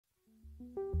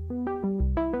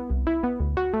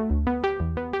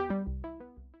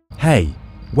Hey,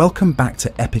 welcome back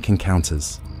to Epic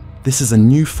Encounters. This is a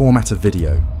new format of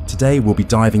video. Today we'll be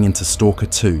diving into Stalker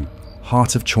 2,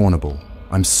 Heart of Chornobyl.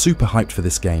 I'm super hyped for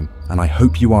this game, and I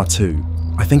hope you are too.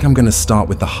 I think I'm going to start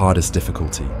with the hardest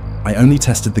difficulty. I only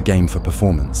tested the game for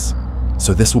performance,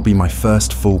 so this will be my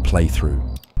first full playthrough.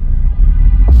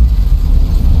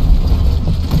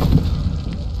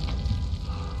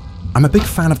 I'm a big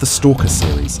fan of the Stalker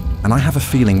series, and I have a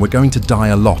feeling we're going to die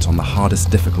a lot on the hardest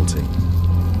difficulty.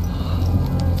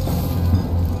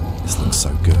 This looks so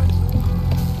good.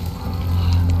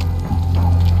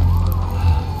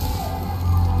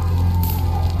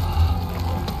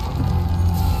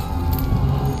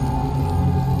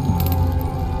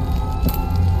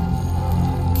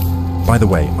 By the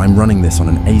way, I'm running this on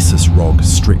an Asus ROG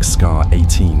Strix SCAR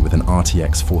 18 with an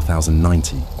RTX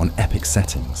 4090 on Epic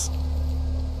settings.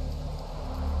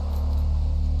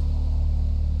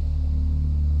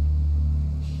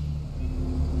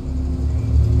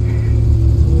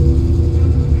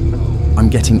 I'm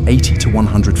getting 80 to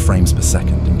 100 frames per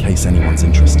second in case anyone's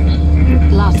interested.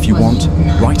 If you want,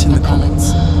 write in the comments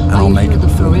and I'll make a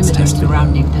performance test video.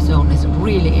 Surrounding the zone is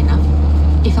really enough.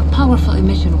 If a powerful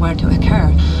emission were to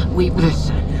occur,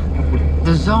 Listen,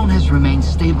 the zone has remained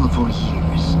stable for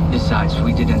years. Besides,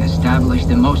 we didn't establish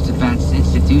the most advanced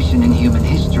institution in human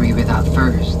history without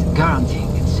first guaranteeing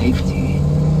its safety.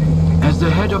 As the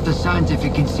head of the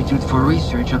Scientific Institute for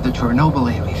Research of the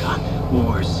Chernobyl area,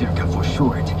 or CERCA for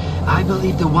short, I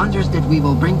believe the wonders that we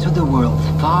will bring to the world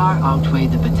far outweigh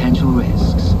the potential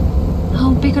risks.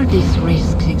 how big are these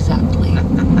risks exactly?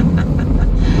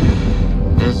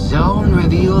 The zone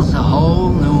reveals a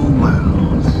whole new world.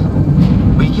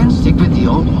 We can stick with the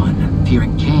old one,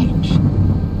 fearing change.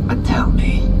 But tell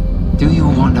me, do you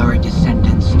want our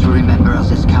descendants to remember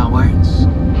us as cowards?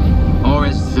 Or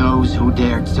as those who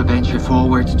dared to venture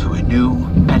forward to a new,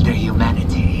 better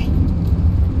humanity?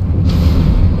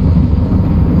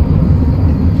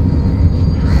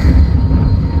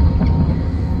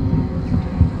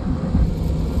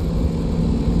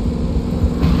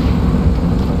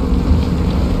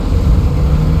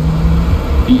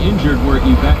 The injured were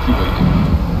evacuated.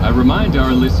 I remind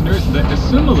our listeners that a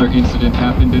similar incident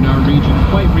happened in our region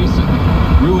quite recently,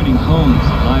 ruining homes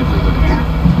and livelihoods.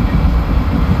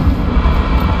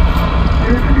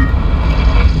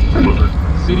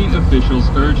 City officials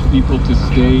urge people to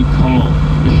stay calm,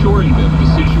 assuring them the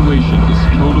situation is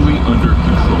totally under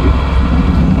control.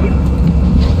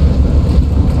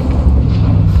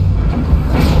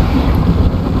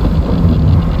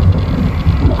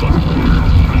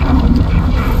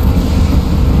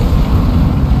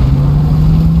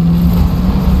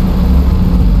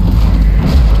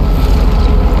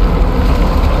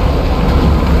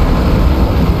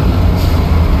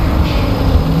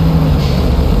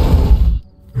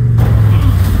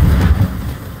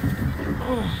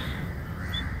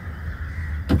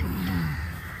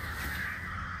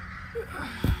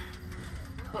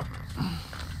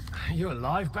 You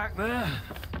alive back there?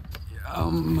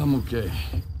 I'm okay.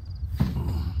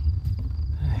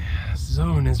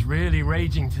 Zone is really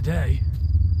raging today.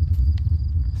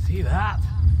 See that?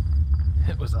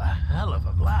 It was a hell of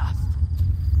a blast.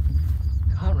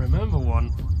 Can't remember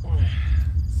one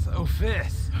so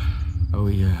fierce. Are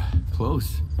we,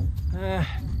 close?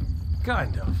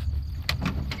 Kind of.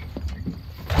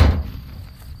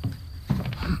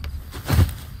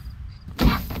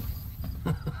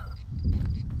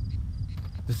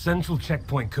 The central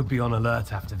checkpoint could be on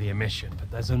alert after the emission,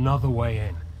 but there's another way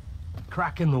in.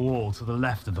 Crack in the wall to the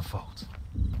left of the fault.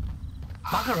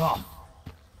 Bugger off!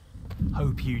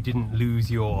 Hope you didn't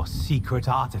lose your secret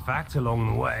artifact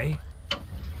along the way.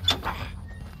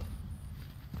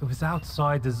 If it was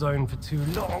outside the zone for too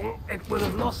long, it would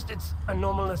have lost its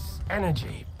anomalous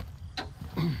energy.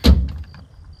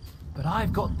 But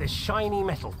I've got this shiny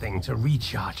metal thing to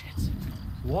recharge it.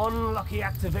 One lucky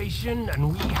activation,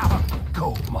 and we have a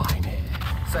gold mine here.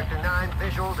 Sector 9,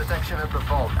 visual detection of the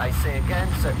vault. I say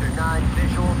again, Sector 9,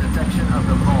 visual detection of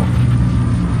the vault.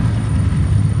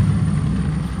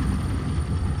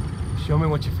 Show me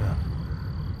what you found.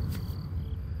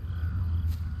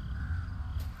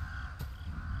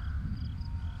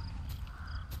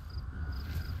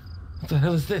 What the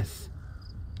hell is this?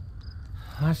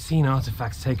 I've seen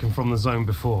artifacts taken from the zone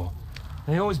before.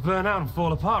 They always burn out and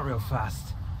fall apart real fast.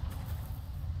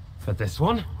 But this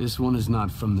one? This one is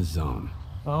not from the zone.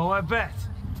 Oh, I bet.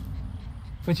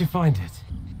 Where'd you find it?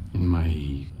 In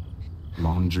my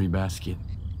laundry basket.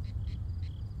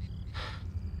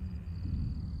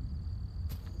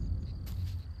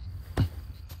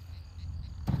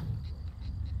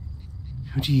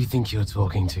 Who do you think you're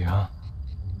talking to, huh?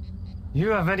 You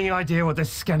have any idea what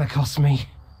this scanner cost me?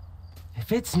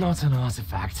 If it's not an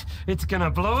artifact, it's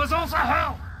gonna blow us all to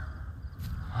hell!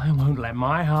 I won't let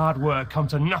my hard work come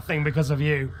to nothing because of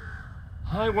you.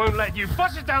 I won't let you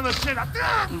push it down the shit.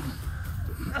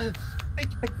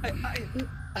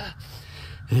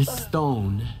 This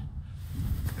stone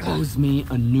owes me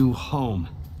a new home.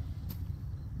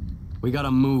 We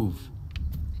gotta move.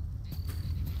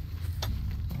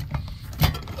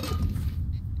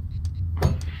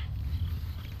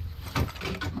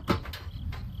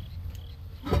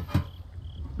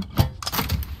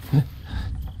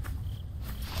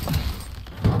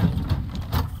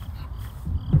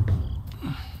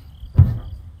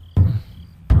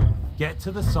 Get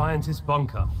to the scientist's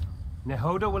bunker.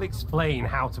 Nehoda will explain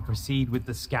how to proceed with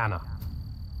the scanner.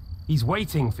 He's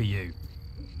waiting for you.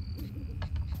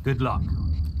 Good luck.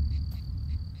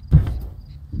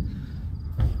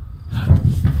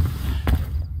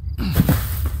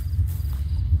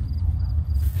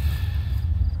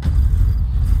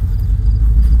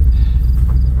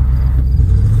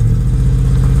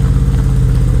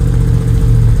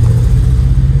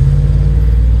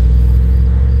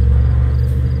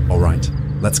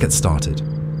 Let's get started.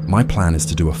 My plan is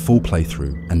to do a full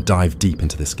playthrough and dive deep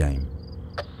into this game.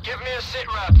 Give me a sit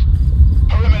rep.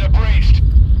 Perimeter breached.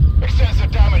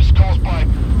 Extensive damage caused by...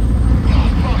 oh,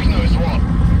 fuck knows what.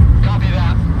 Copy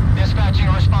that. Dispatching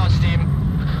a response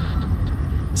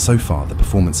team. So far, the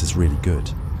performance is really good.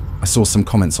 I saw some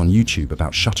comments on YouTube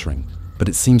about shuttering, but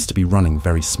it seems to be running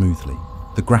very smoothly.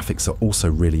 The graphics are also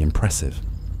really impressive.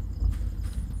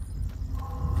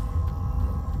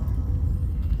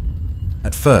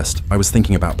 At first, I was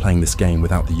thinking about playing this game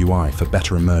without the UI for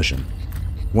better immersion.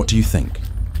 What do you think?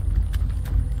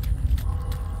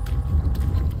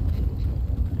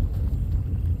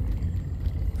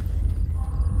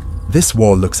 This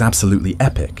wall looks absolutely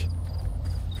epic.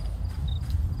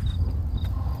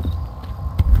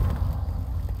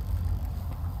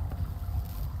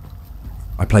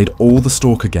 I played all the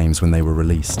Stalker games when they were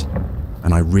released,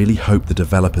 and I really hope the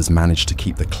developers managed to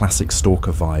keep the classic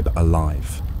Stalker vibe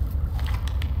alive.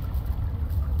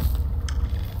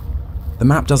 The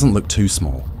map doesn't look too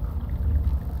small.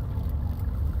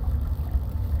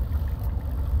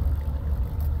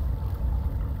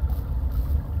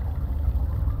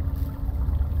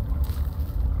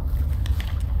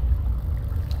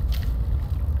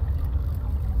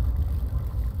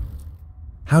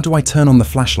 How do I turn on the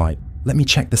flashlight? Let me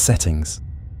check the settings.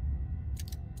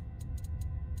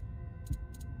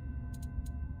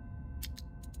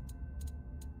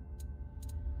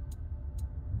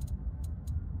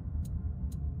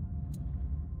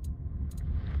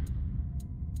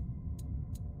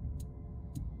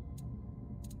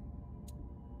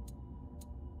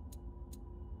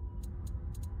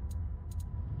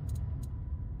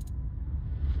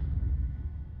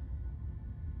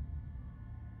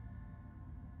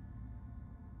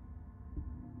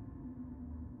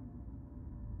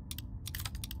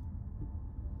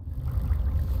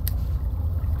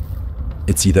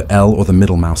 It's either L or the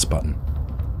middle mouse button.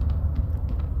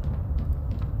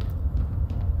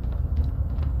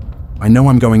 I know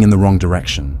I'm going in the wrong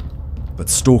direction, but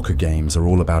Stalker games are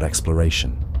all about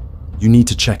exploration. You need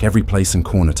to check every place and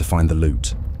corner to find the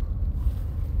loot.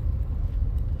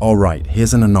 Alright,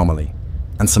 here's an anomaly,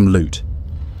 and some loot.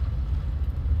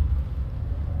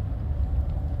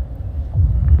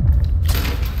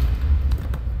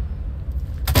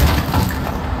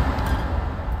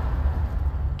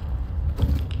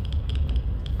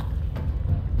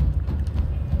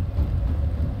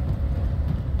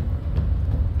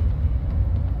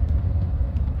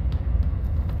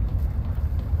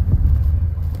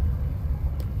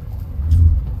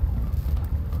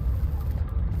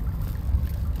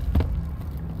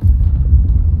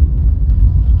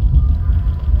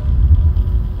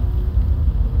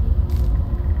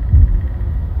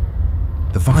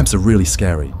 The vibes are really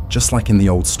scary, just like in the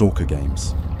old Stalker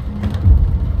games.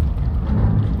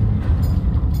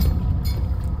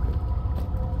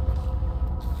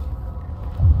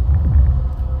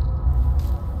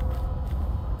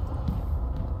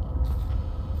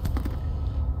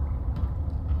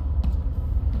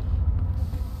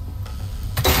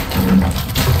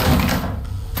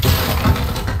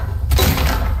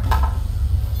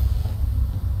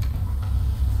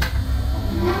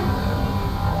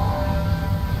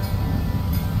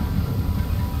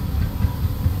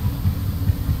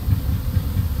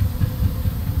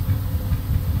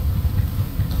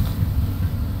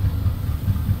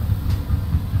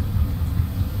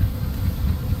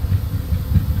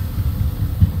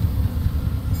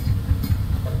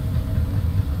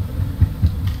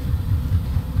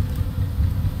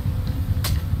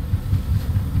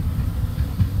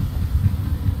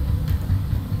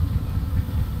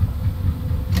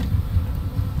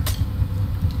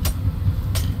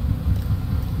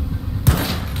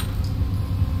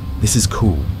 This is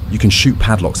cool. You can shoot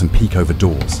padlocks and peek over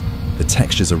doors. The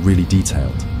textures are really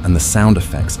detailed, and the sound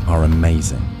effects are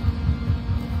amazing.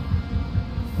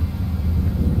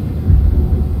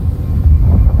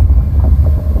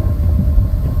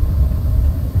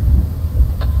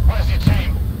 Where's your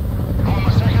team? I'm on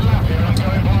my second lap here and I'm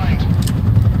going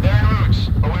blind. They're en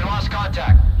route, but we lost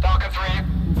contact. Stalker 3.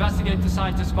 Investigate the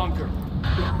scientist bunker.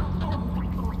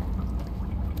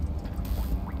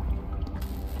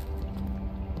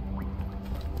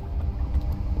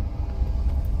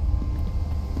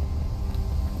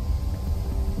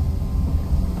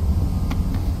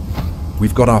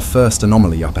 We've got our first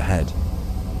anomaly up ahead.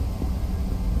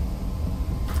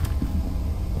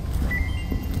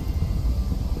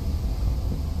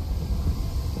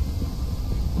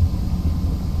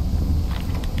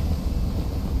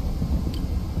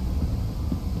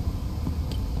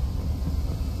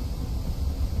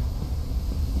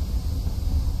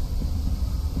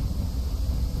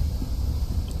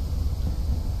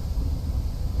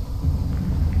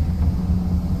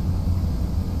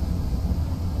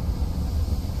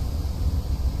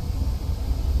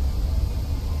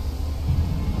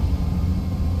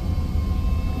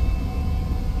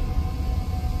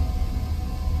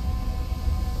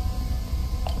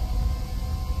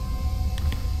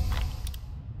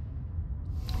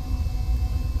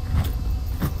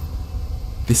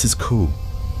 This is cool.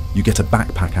 You get a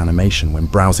backpack animation when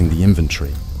browsing the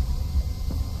inventory.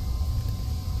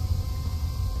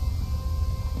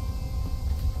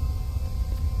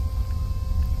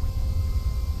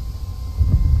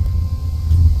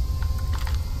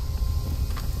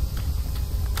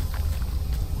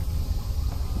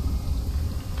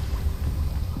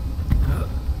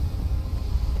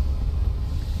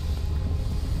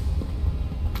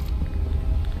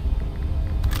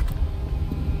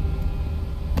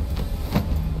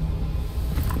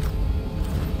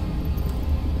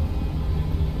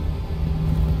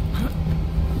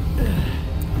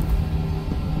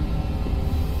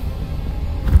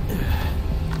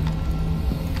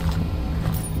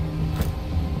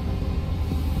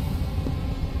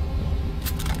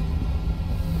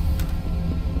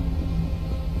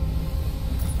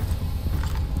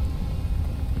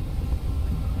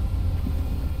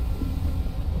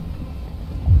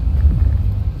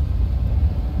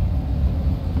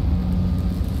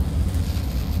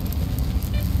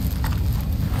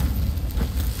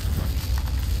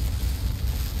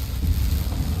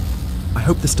 I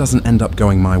hope this doesn't end up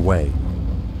going my way.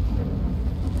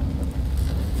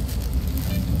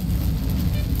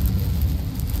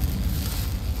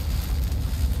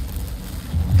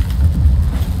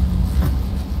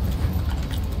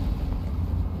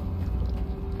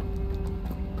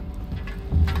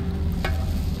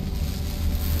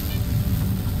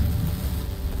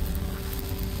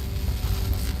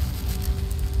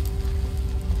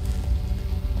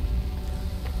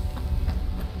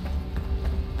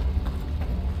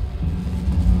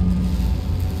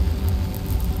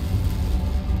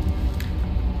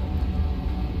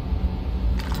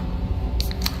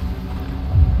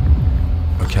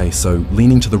 Okay, so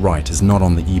leaning to the right is not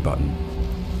on the E button.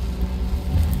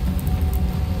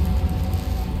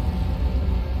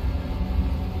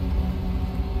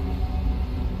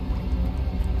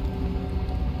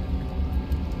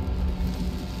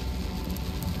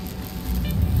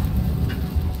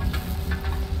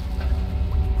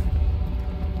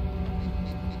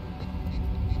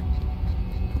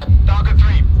 Stalker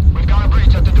 3, we've got a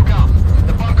breach at the dugout.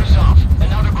 The bunker's off, and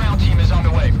now the ground team is on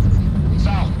the way.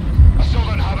 Sal, I still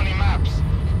don't have any maps.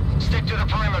 Stick to the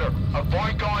perimeter.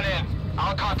 Avoid going in.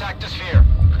 I'll contact the sphere.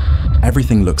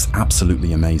 Everything looks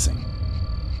absolutely amazing.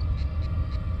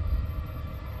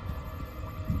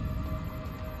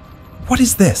 What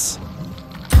is this?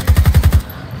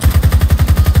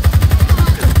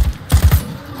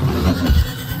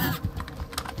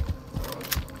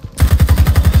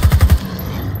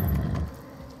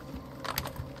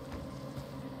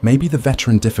 Maybe the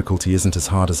veteran difficulty isn't as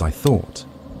hard as I thought.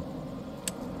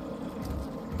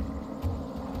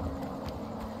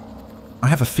 I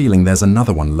have a feeling there's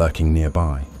another one lurking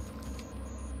nearby.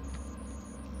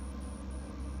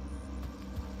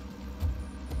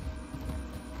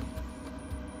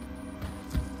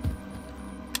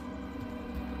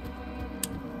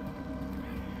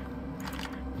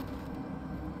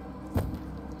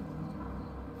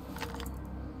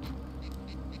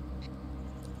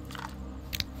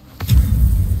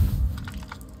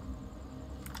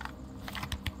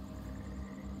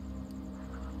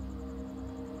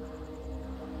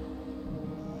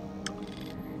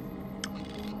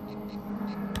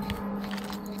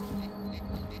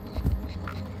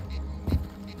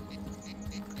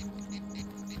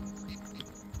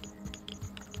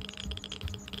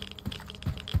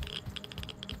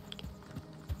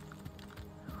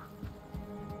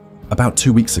 About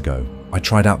 2 weeks ago, I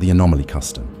tried out the Anomaly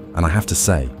custom, and I have to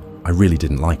say, I really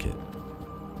didn't like it.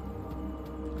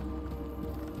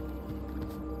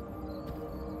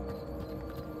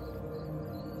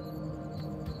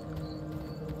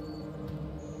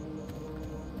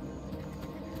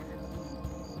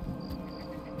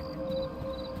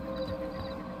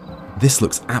 This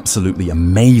looks absolutely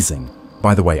amazing.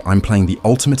 By the way, I'm playing the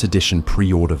Ultimate Edition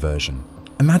pre-order version.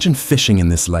 Imagine fishing in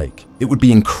this lake. It would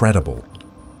be incredible.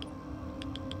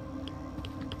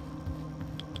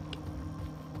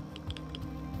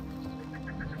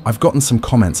 I've gotten some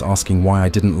comments asking why I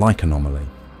didn't like Anomaly.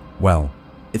 Well,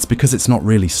 it's because it's not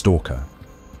really Stalker.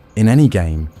 In any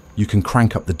game, you can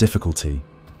crank up the difficulty,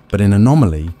 but in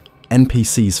Anomaly,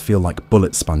 NPCs feel like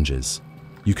bullet sponges.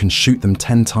 You can shoot them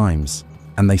 10 times,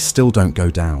 and they still don't go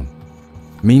down.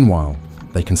 Meanwhile,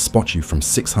 they can spot you from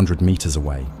 600 meters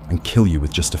away and kill you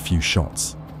with just a few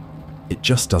shots. It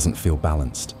just doesn't feel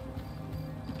balanced.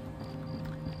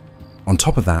 On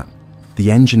top of that,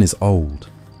 the engine is old.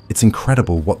 It's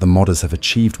incredible what the modders have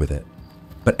achieved with it,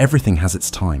 but everything has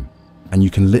its time, and you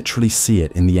can literally see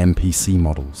it in the NPC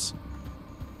models.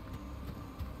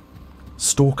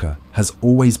 Stalker has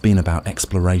always been about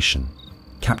exploration,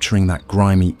 capturing that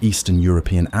grimy Eastern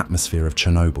European atmosphere of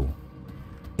Chernobyl.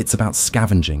 It's about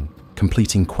scavenging,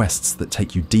 completing quests that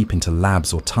take you deep into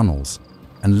labs or tunnels,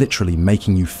 and literally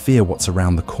making you fear what's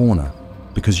around the corner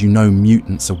because you know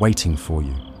mutants are waiting for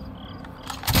you.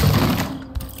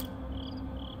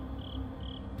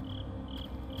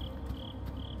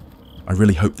 I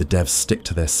really hope the devs stick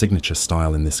to their signature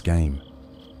style in this game.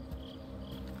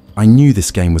 I knew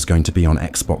this game was going to be on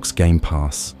Xbox Game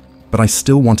Pass, but I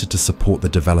still wanted to support the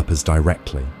developers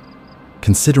directly.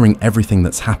 Considering everything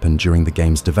that's happened during the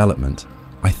game's development,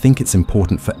 I think it's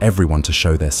important for everyone to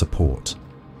show their support.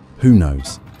 Who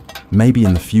knows? Maybe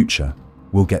in the future,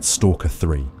 we'll get Stalker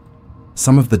 3.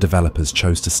 Some of the developers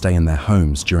chose to stay in their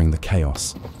homes during the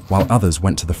chaos, while others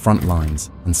went to the front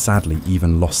lines and sadly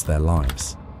even lost their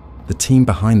lives. The team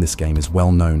behind this game is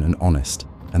well known and honest,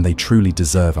 and they truly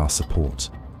deserve our support.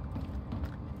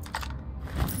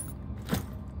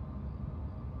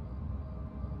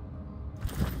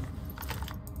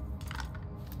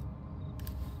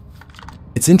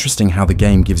 It's interesting how the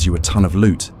game gives you a ton of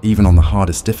loot, even on the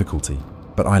hardest difficulty,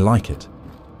 but I like it.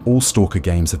 All Stalker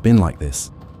games have been like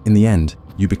this. In the end,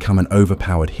 you become an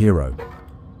overpowered hero.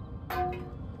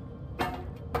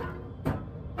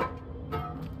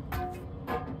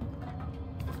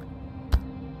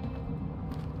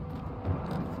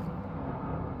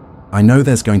 I know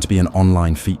there's going to be an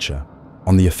online feature.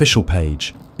 On the official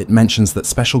page, it mentions that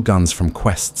special guns from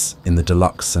quests in the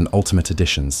Deluxe and Ultimate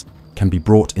Editions can be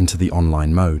brought into the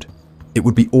online mode. It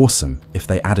would be awesome if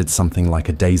they added something like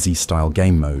a DayZ-style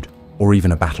game mode, or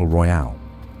even a Battle Royale.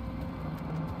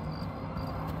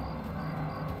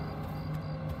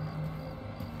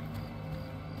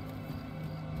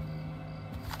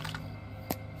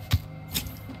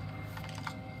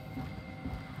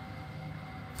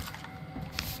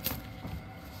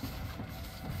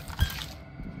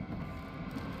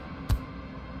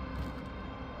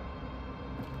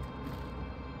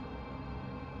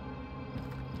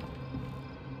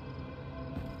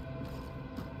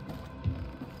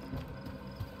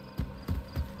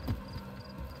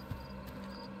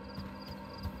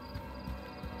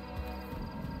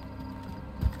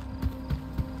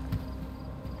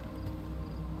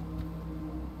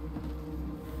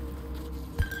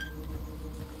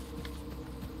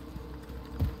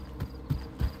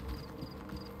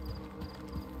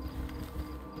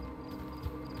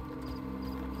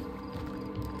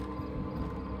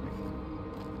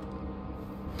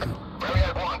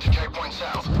 Checkpoint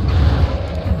south.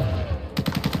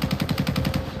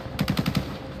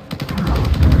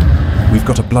 We've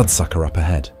got a bloodsucker up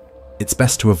ahead. It's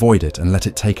best to avoid it and let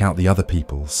it take out the other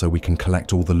people so we can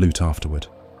collect all the loot afterward.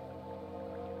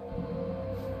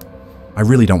 I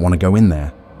really don't want to go in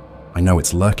there. I know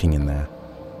it's lurking in there.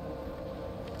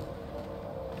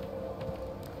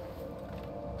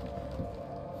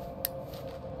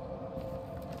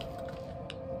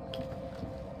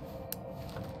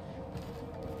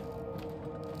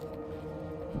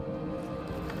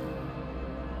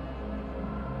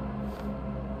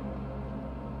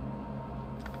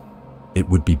 It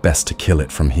would be best to kill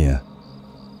it from here.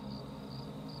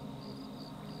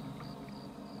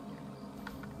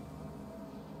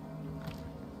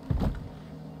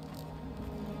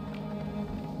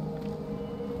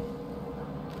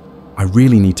 I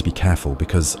really need to be careful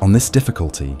because on this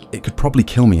difficulty, it could probably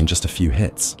kill me in just a few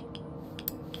hits.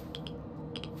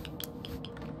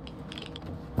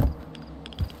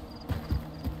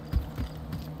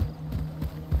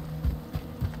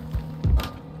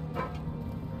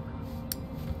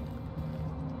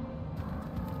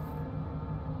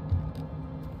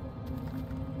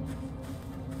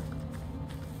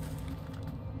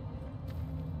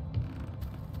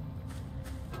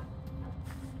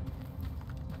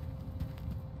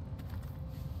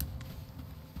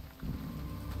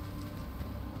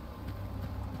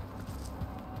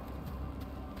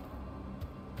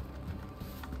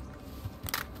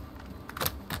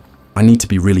 I need to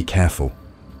be really careful.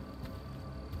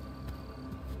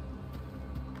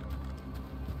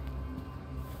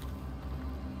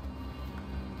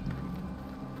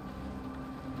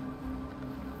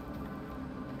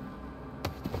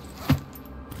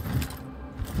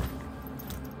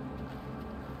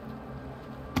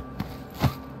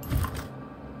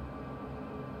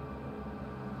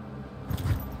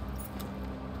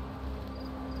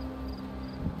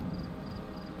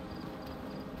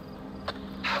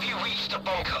 Have you reached the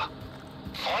bunker?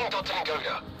 Find Dr.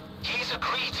 Ngoda. He's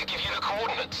agreed to give you the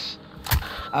coordinates.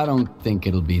 I don't think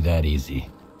it'll be that easy,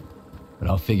 but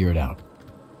I'll figure it out.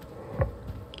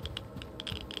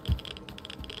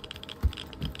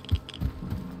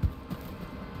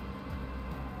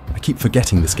 I keep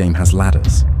forgetting this game has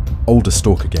ladders. Older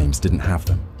Stalker games didn't have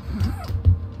them.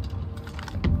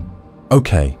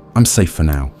 Okay, I'm safe for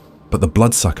now, but the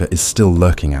bloodsucker is still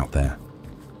lurking out there.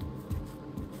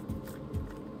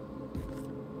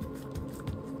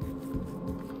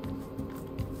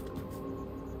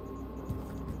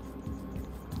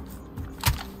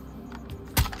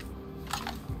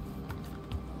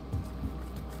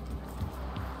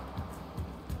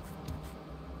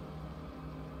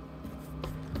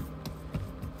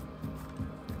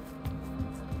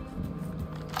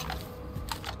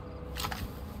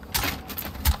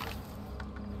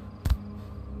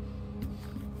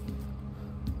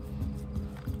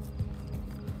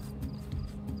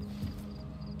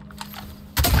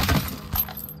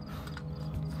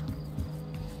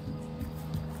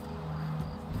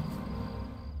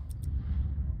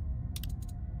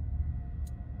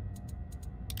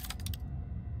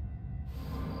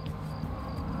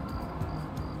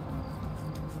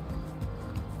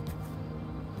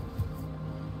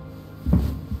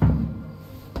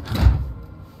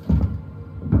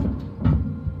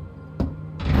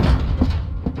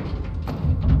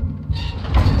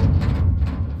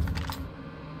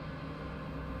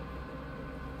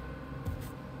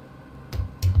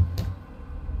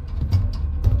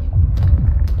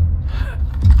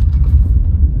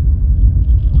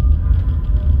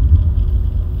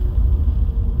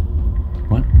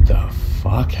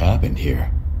 What happened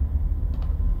here?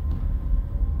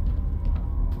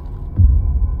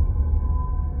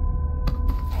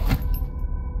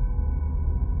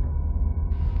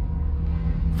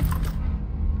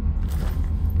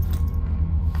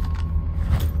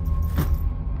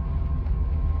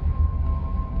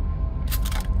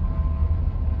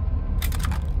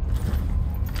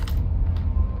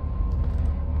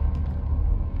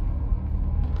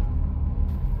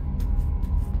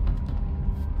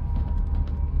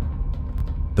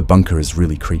 The bunker is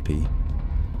really creepy.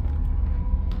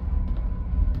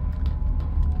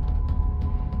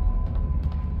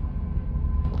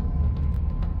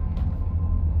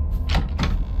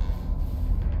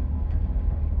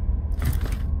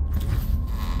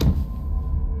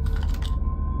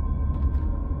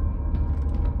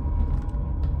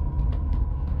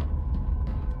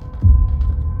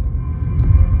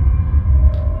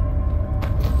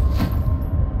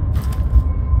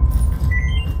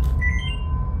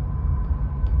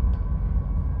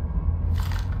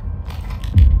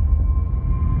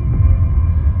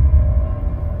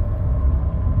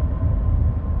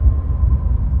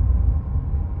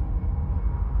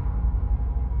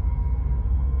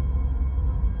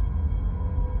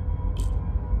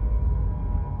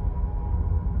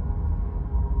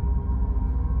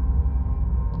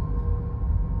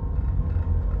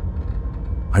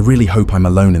 I really hope I'm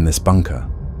alone in this bunker.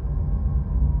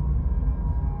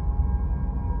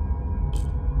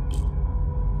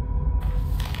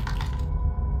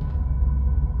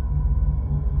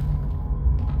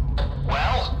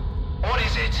 Well, what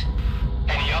is it?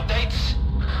 Any updates?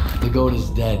 The goat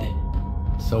is dead.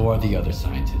 So are the other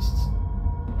scientists.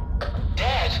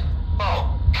 Dead?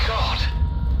 Oh, God.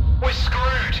 We're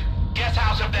screwed. Get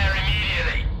out of there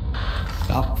immediately.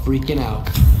 Stop freaking out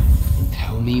and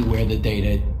tell me where the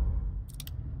data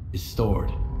is stored.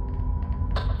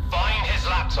 Find his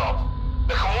laptop.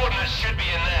 The coordinates should be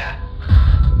in there.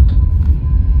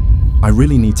 I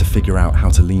really need to figure out how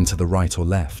to lean to the right or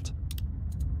left.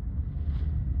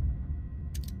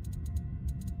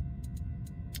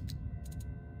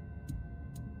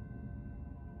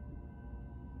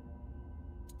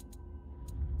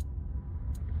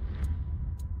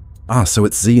 Ah, so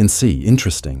it's Z and C.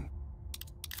 Interesting.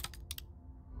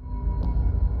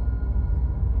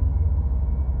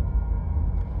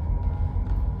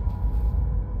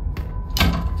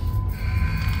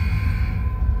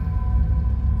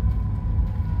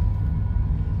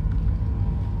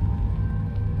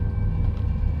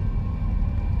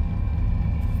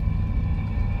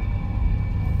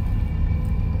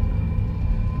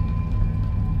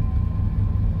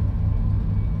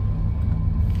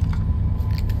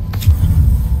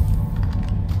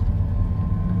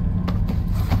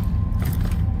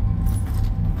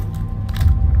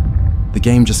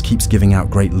 game just keeps giving out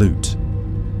great loot,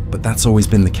 but that's always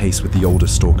been the case with the older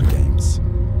Stalker games.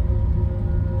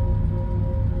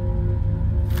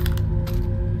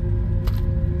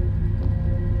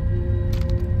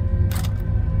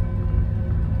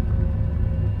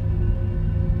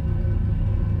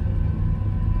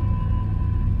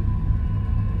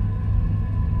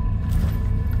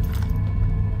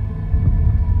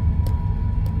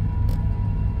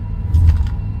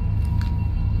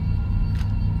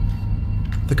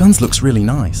 The guns looks really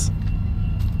nice.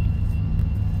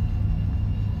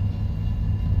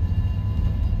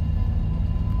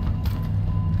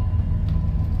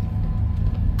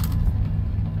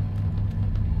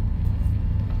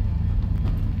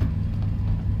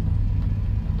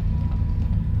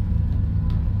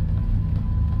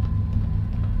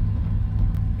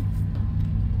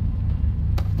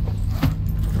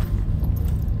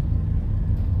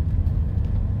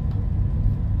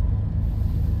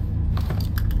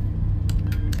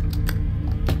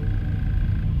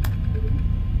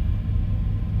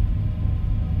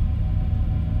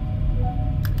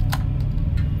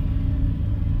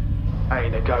 Hey,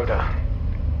 Nagoda.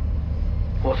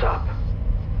 What's up?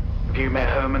 Have you met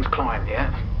Herman's client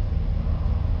yet?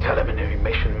 Tell him a new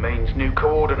mission means new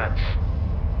coordinates.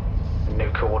 And new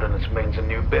coordinates means a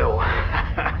new bill.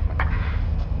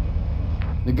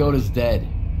 Nagoda's dead.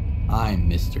 I'm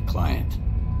Mr. Client.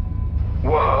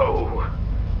 Whoa!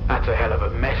 That's a hell of a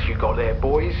mess you got there,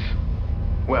 boys.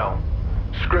 Well,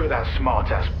 screw that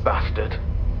smart-ass bastard.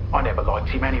 I never liked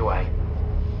him anyway.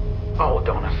 Hold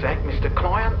on a sec, Mr.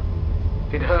 Client.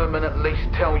 Did Herman at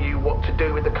least tell you what to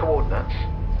do with the coordinates?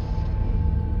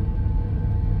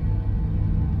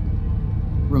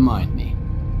 Remind me.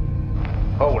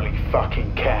 Holy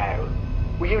fucking cow.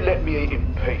 Will you let me eat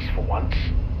in peace for once?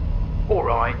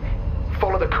 Alright,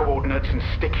 follow the coordinates and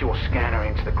stick your scanner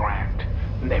into the ground,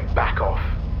 and then back off.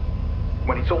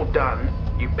 When it's all done,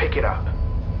 you pick it up.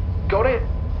 Got it?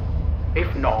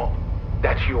 If not,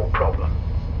 that's your problem.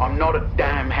 I'm not a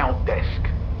damn help desk.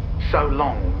 So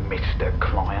long, Mr.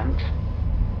 Client.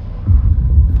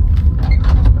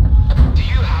 Do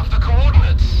you have the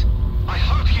coordinates? I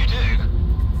hope you do.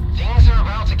 Things are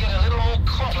about to get a little more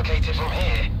complicated from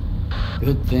here.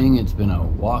 Good thing it's been a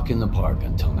walk in the park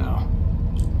until now.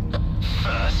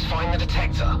 First, find the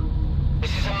detector.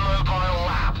 This is a mobile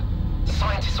lab. The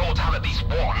scientists ought to have at least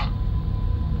one.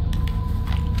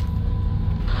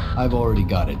 I've already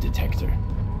got a detector.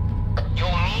 You'll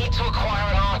need to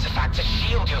acquire an artifact to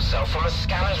shield yourself from a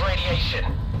scanner's radiation.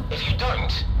 If you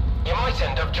don't, you might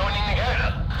end up joining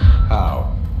Nagoda.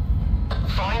 How?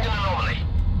 Find an anomaly.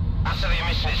 After the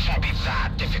emission, it shouldn't be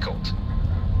that difficult.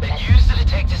 Then use the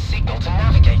detector's signal to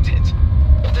navigate it.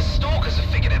 If the Stalkers have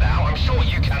figured it out, I'm sure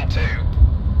you can too.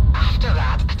 After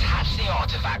that, attach the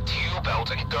artifact to your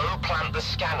belt and go plant the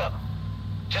scanner.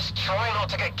 Just try not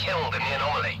to get killed in the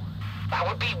anomaly. That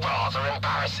would be rather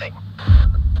embarrassing.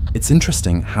 It's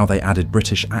interesting how they added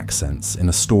British accents in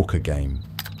a Stalker game.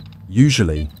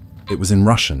 Usually, it was in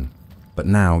Russian, but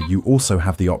now you also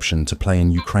have the option to play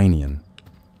in Ukrainian.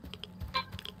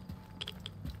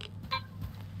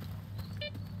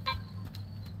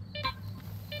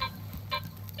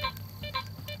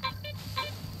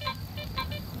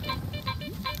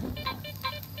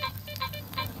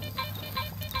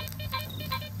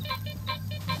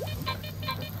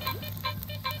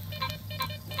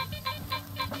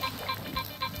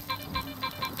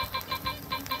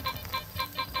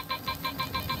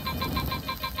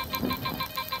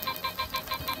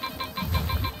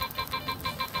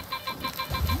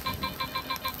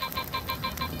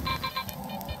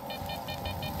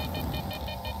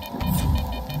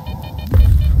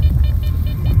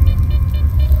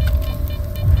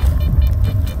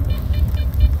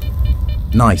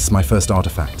 Nice, my first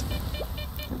artifact.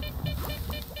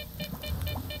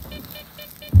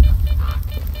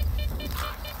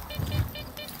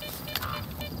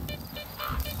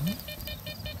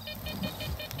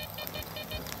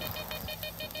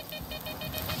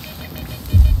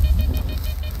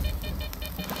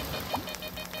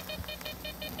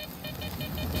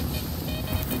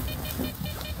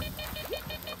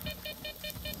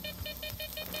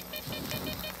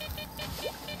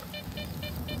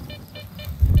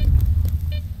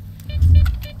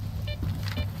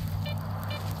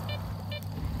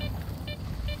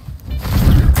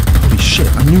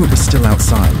 I knew it was still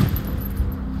outside.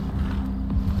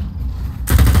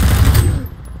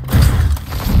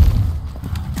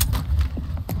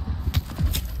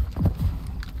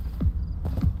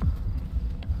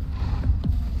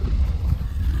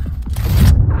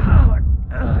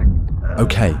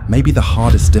 Okay, maybe the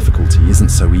hardest difficulty isn't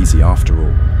so easy after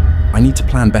all. I need to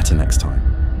plan better next time.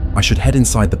 I should head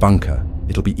inside the bunker.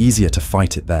 It'll be easier to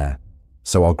fight it there.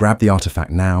 So I'll grab the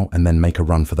artifact now and then make a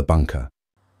run for the bunker.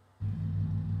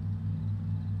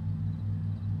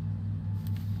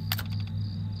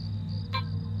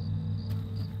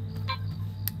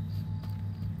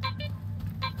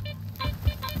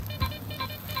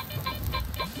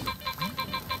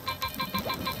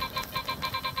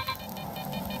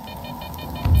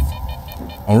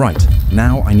 Alright,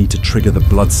 now I need to trigger the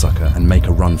bloodsucker and make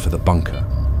a run for the bunker.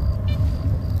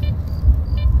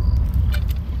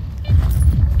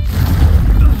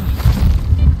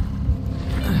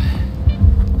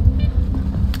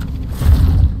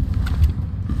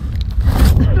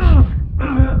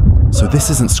 So this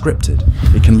isn't scripted.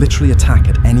 It can literally attack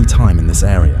at any time in this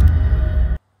area.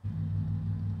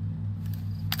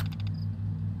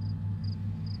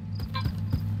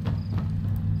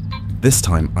 This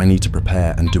time I need to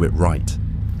prepare and do it right.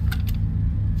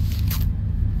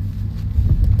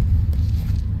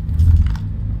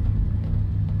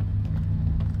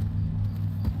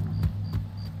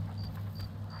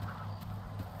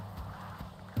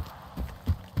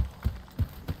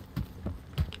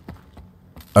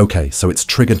 Okay, so it's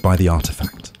triggered by the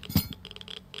artifact.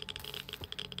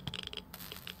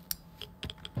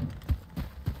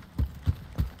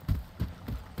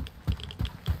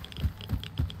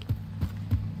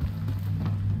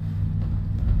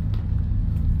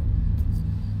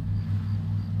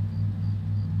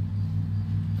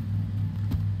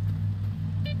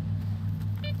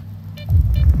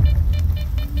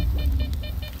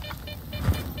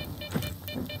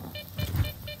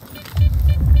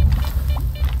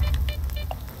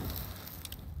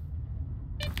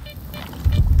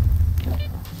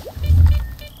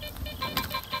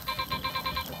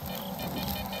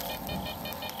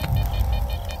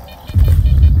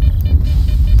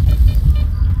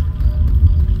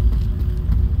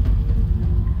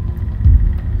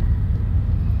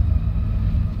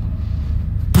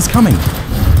 He's coming!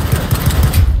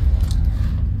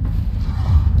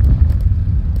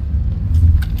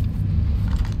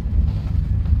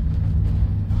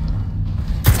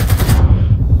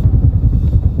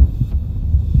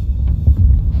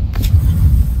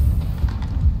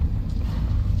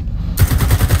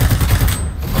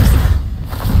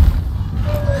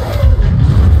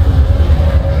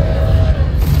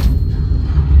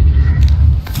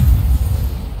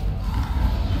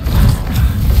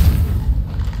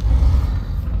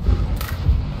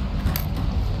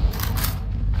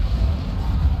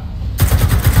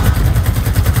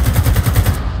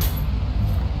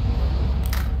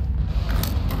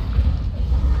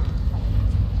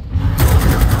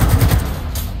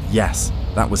 Yes,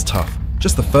 that was tough.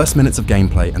 Just the first minutes of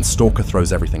gameplay and Stalker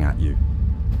throws everything at you.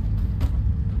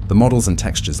 The models and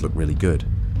textures look really good.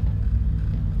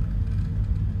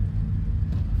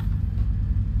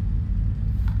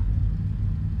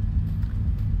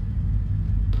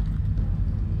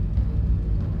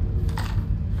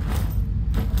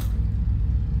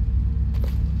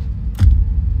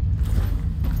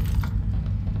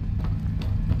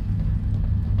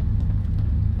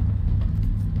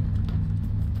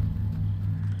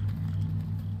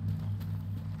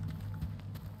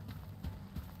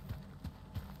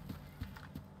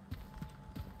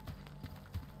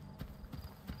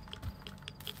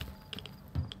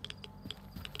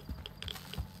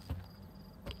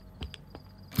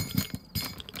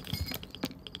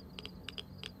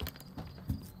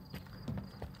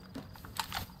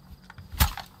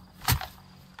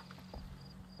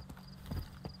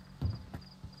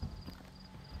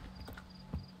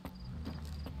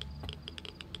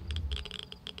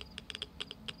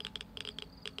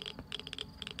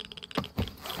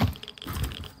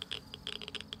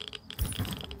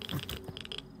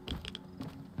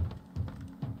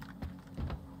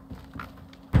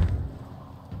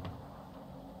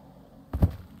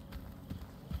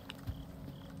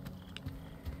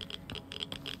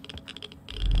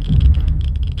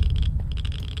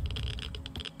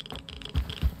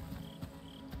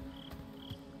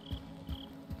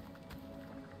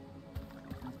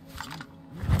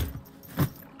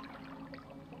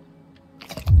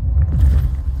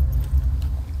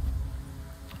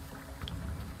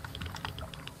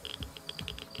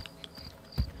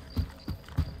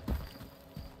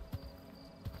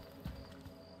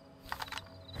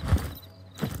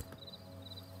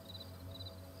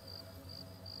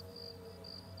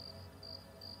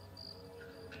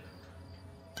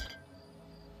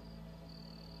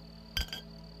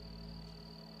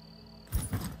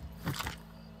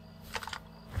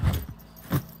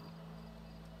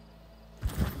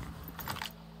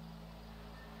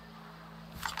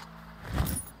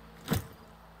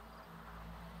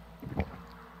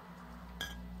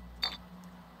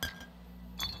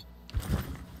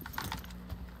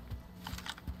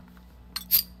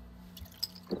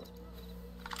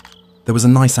 There was a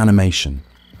nice animation.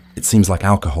 It seems like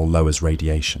alcohol lowers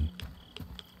radiation.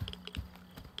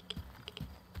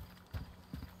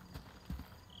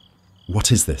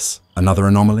 What is this? Another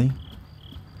anomaly?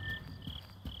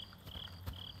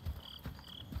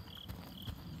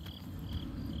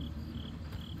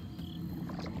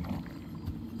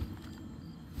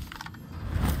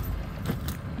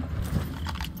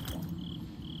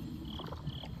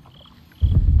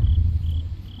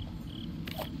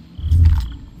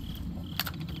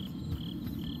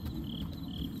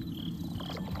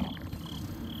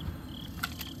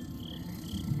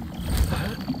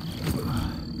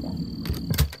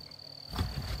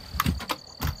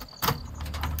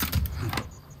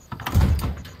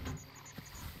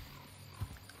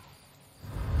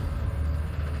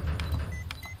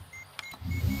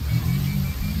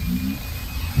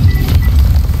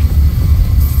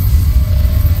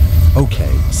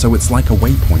 Okay, so it's like a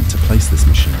waypoint to place this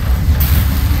machine.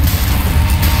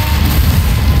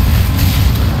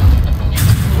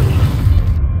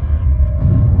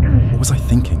 What was I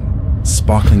thinking?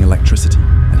 Sparkling electricity,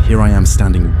 and here I am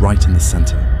standing right in the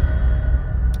center.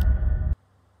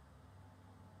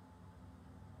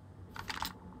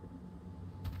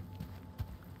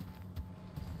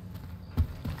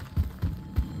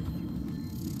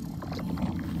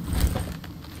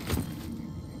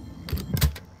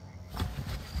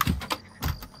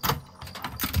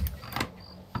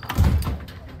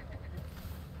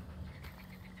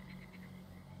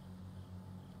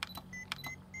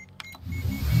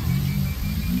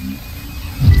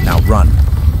 Now run.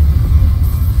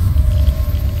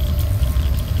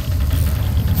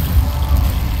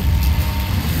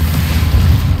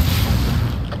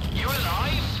 You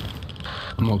alive?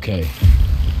 I'm okay.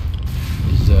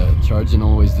 Is charging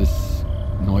always this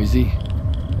noisy?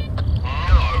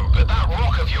 No, but that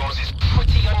rock of yours is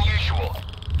pretty unusual.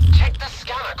 Check the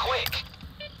scanner quick.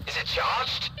 Is it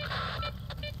charged?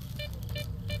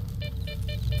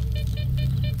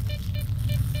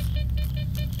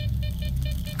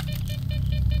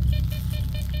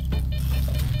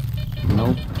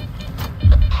 Nope.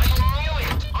 I knew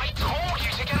it! I told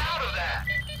you to get out of there!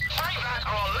 Try that or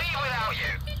I'll leave without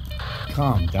you!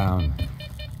 Calm down.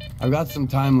 I've got some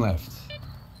time left.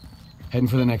 Heading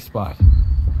for the next spot.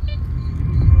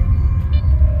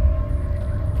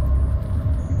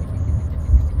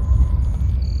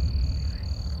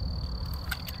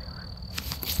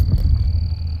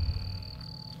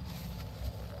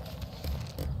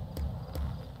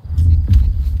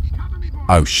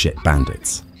 Oh shit,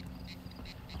 bandits.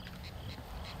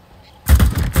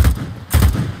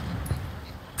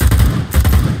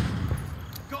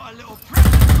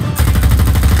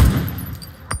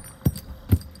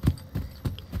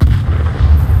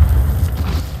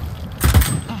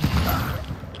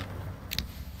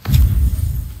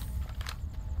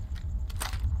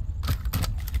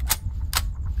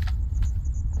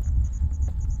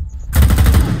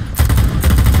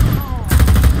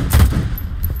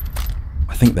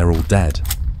 I think they're all dead.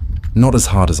 Not as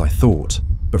hard as I thought,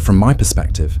 but from my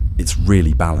perspective, it's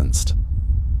really balanced.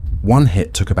 One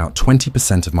hit took about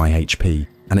 20% of my HP,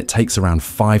 and it takes around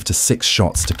 5 to 6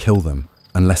 shots to kill them,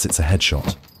 unless it's a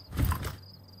headshot.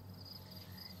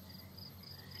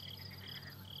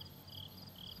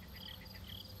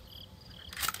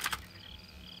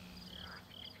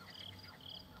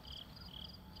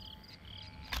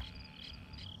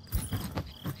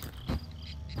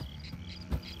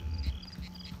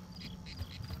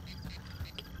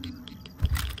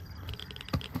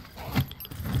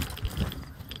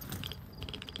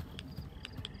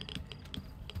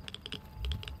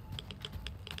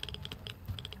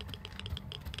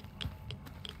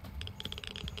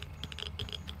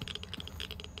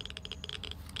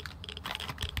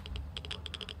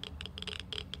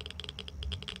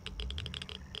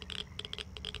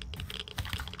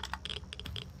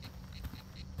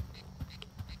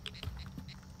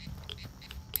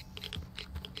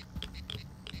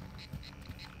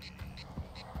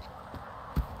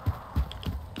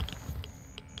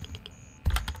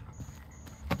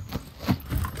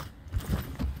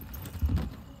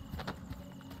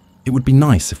 It would be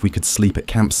nice if we could sleep at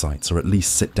campsites or at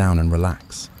least sit down and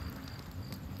relax.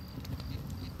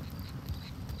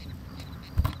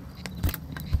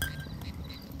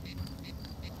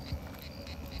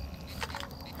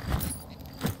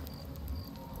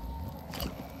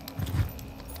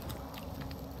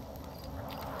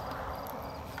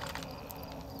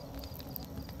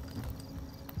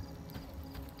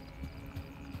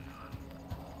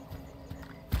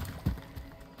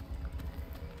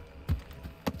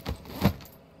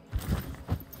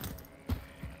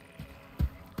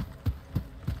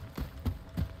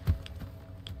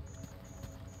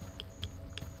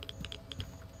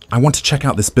 I want to check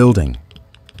out this building.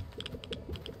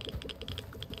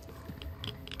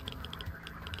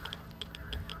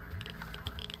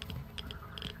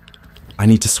 I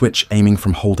need to switch aiming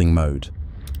from holding mode.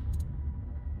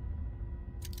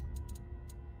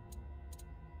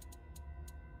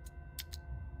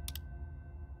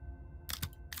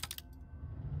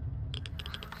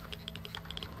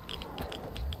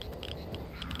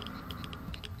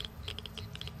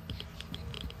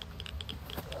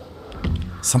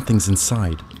 Something's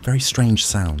inside. Very strange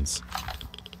sounds.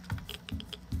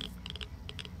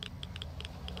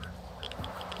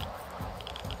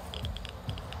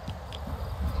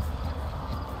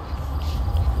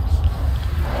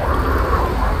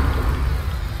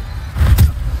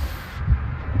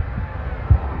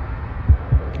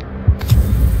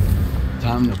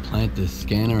 Time to plant this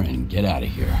scanner and get out of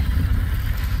here.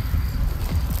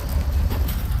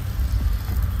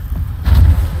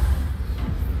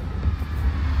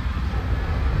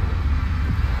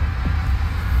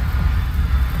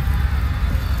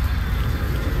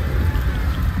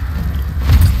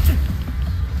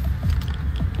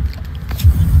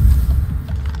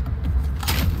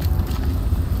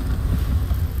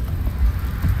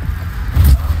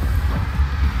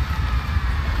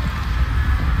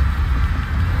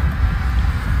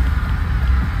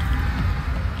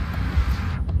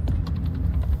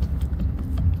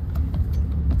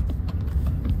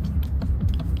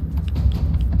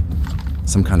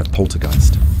 Some kind of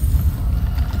poltergeist.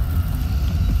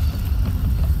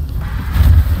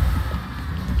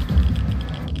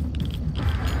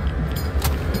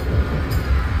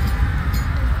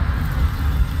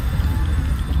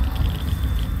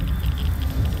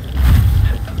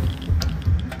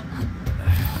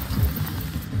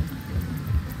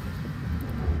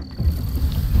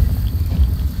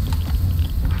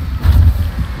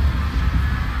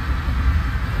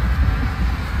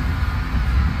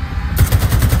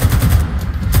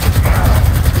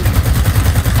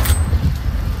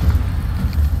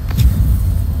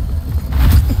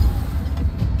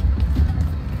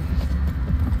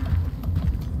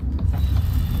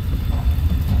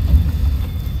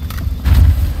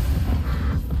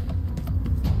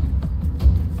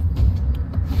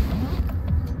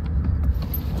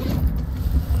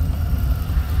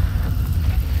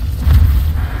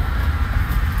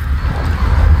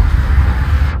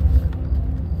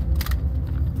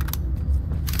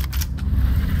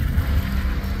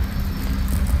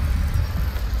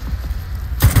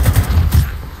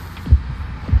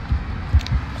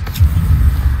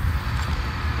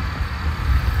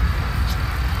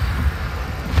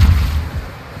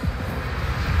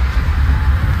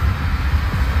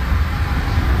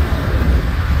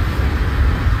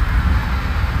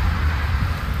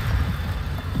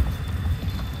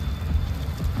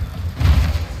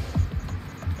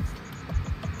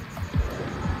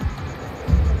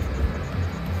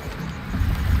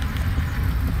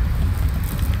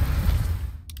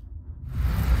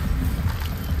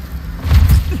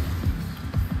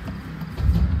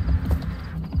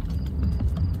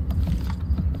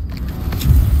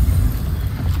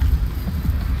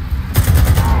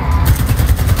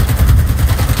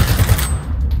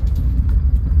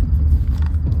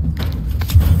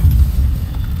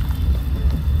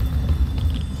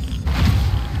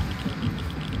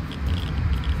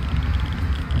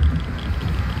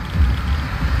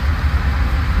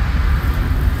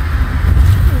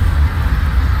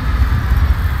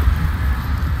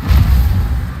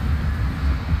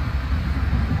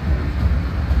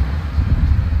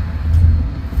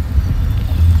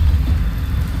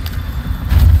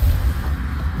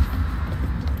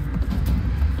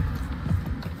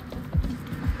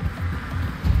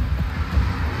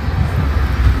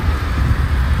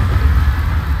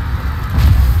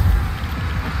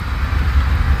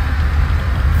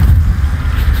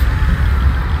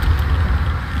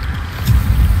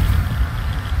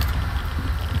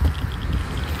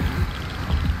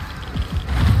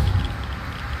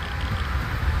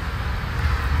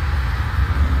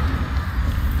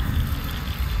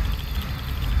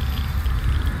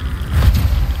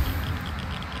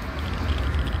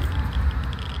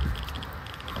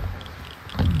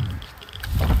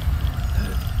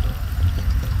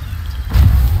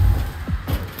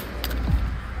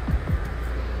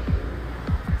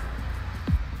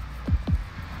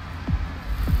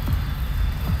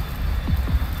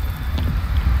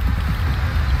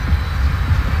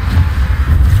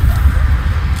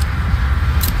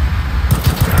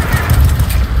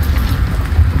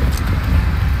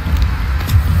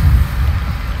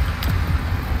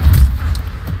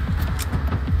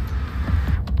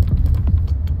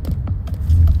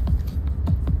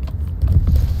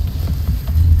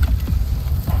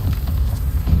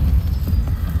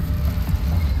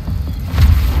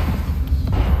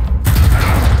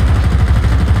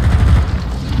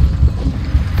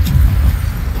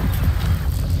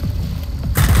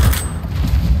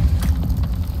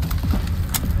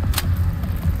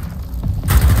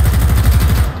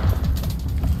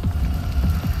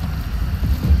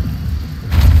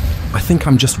 think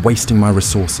I'm just wasting my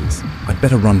resources. I'd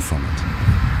better run from it.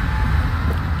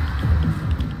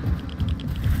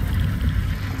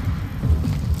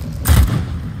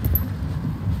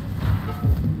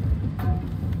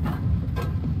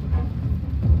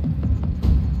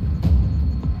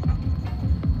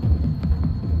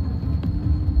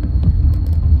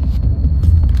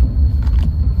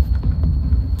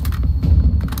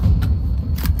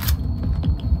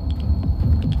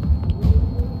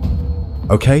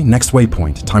 Okay, next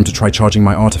waypoint. Time to try charging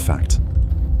my artifact.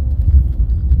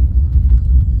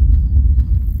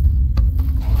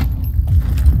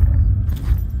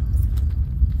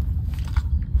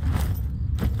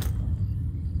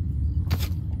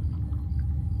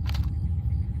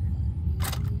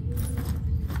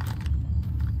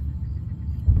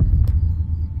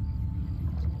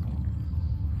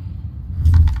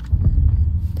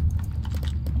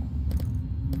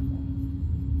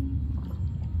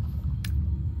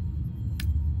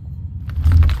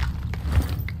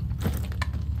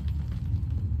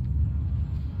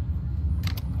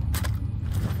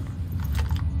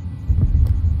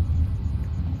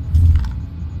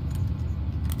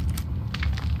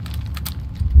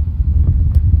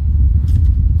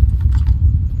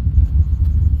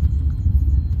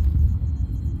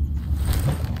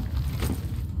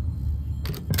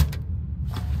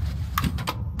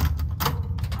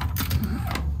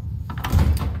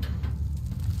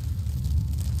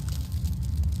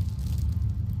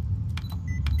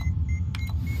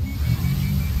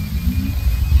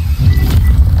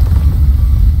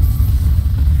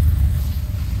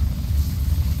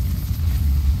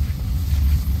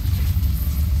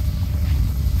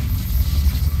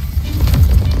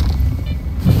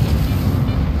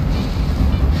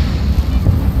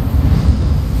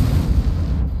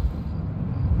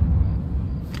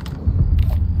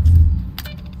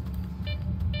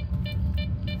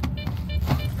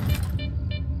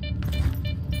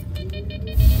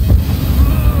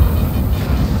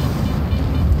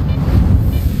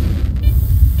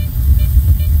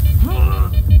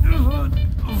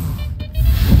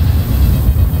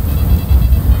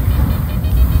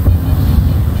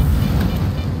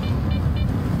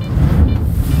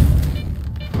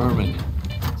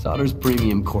 Solder's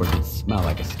premium coordinates smell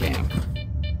like a scam.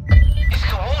 His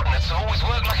coordinates always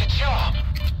work like a charm.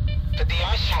 But the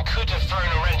emission could have thrown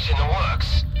a wrench in the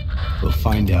works. We'll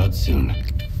find out soon.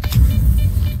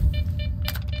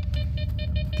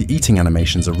 The eating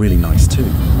animations are really nice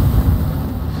too.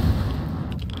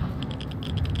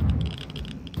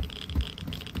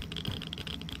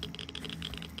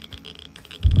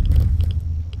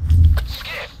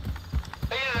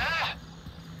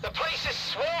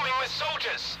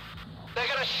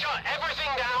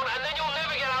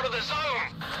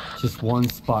 Just one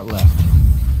spot left.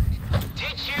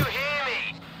 Did you hear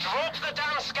me? Drop the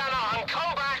damn scanner and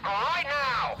come back right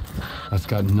now! I've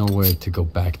got nowhere to go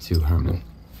back to, Herman.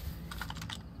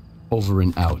 Over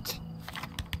and out.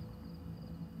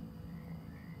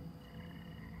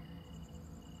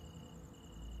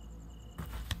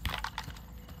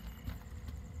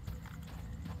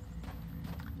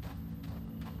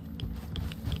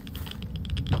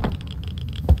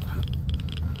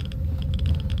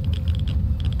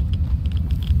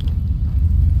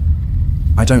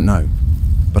 I don't know,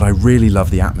 but I really love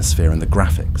the atmosphere and the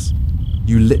graphics.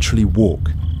 You literally walk,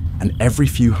 and every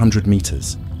few hundred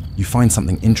meters, you find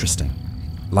something interesting,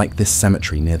 like this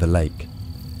cemetery near the lake.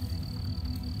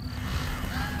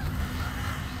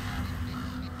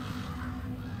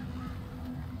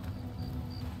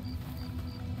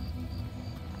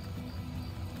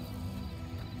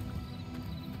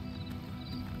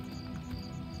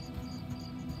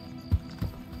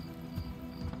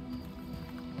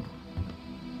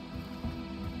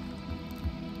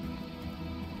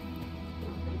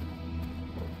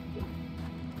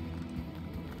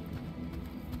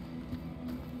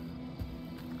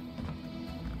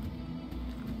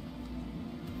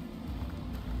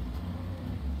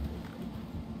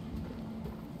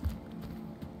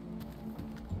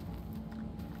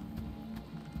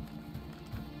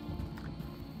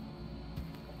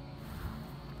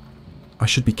 I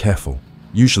should be careful.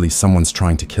 Usually someone's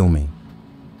trying to kill me.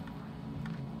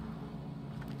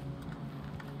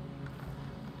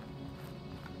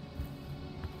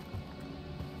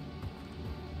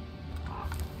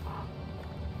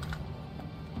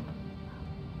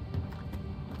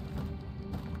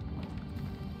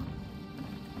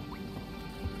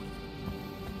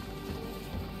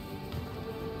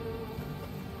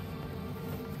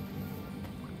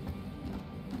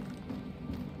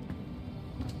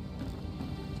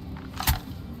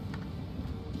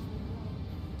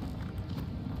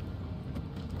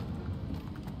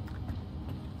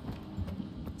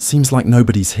 Seems like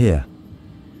nobody's here.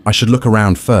 I should look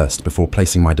around first before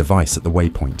placing my device at the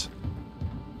waypoint.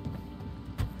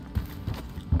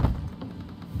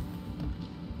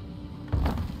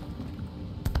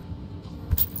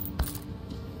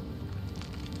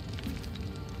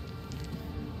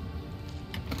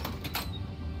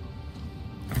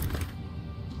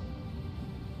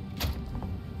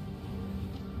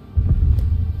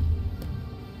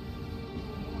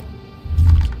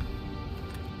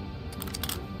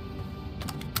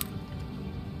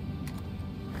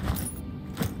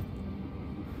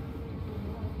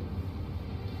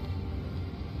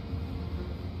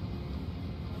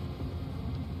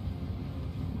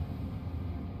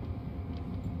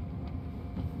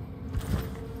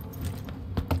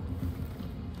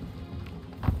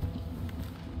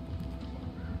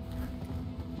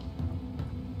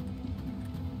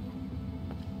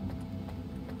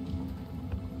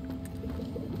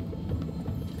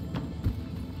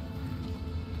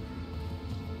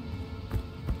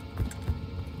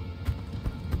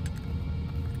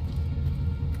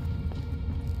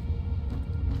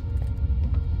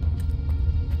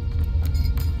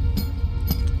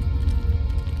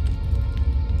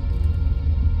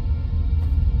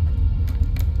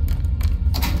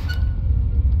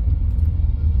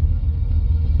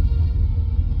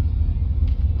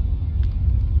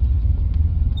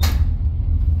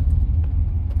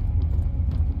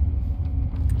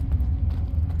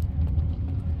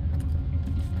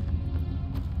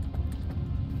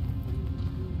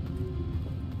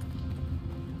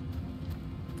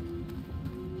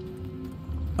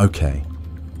 Okay,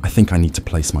 I think I need to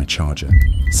place my charger.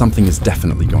 Something is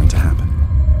definitely going to happen.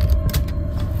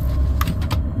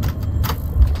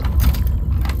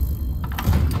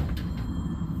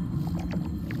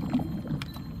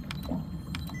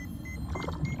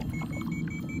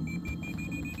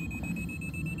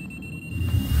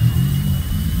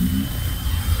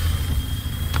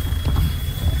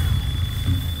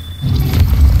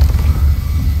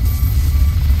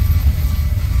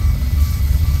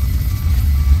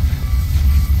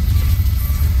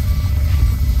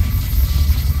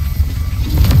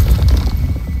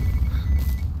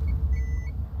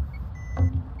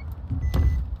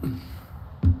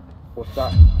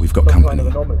 We've got company. Kind of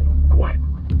anomaly. Quiet.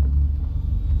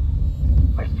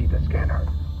 I see the scanner.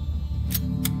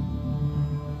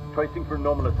 Tracing for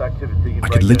anomalous activity. I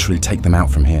could literally take them out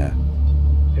from here.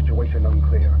 Situation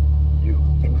unclear. You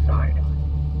inside.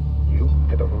 You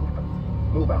to the roof.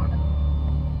 Move out.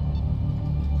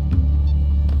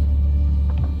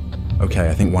 Okay,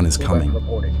 I think one is coming.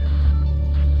 Reporting.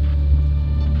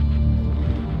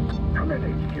 Come in,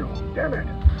 HQ. Damn it.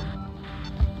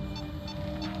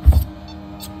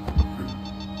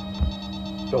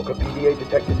 Stalker PDA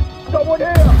detected. Someone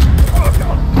here! Oh,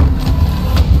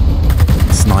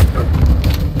 no. Sniper.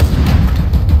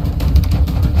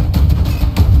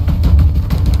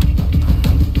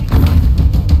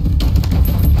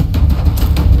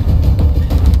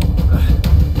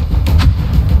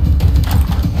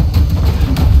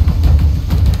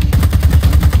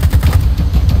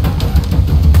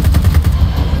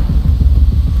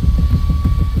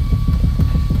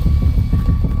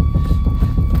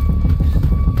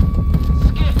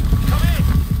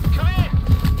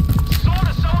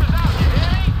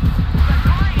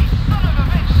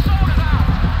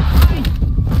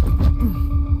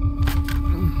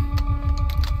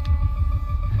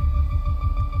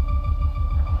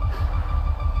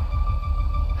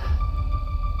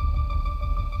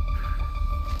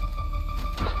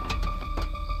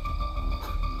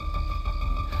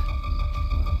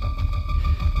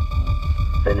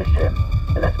 Finish him,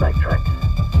 and let's make tracks.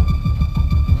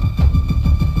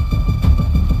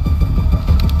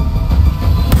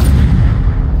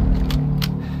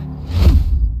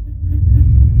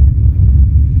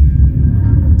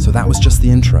 So that was just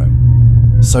the intro.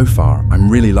 So far, I'm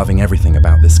really loving everything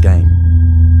about this game.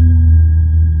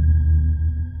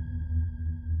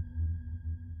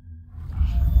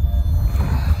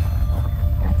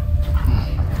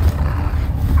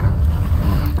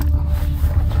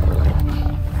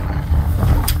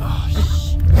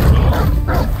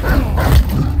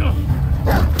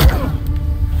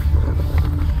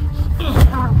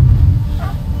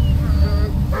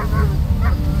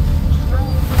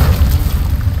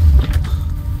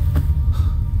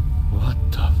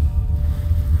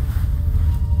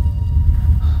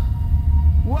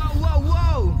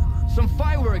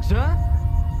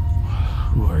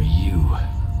 Who are you?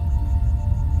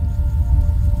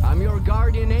 I'm your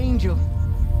guardian angel.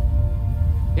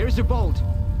 Here's your bolt.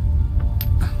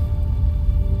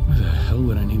 Why the hell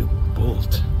would I need a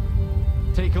bolt?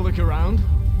 Take a look around.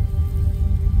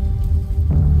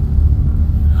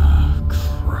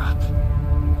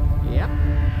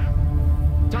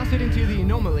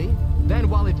 anomaly, then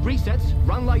while it resets,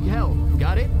 run like hell.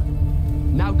 Got it?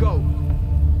 Now go.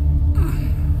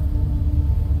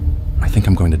 I think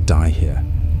I'm going to die here.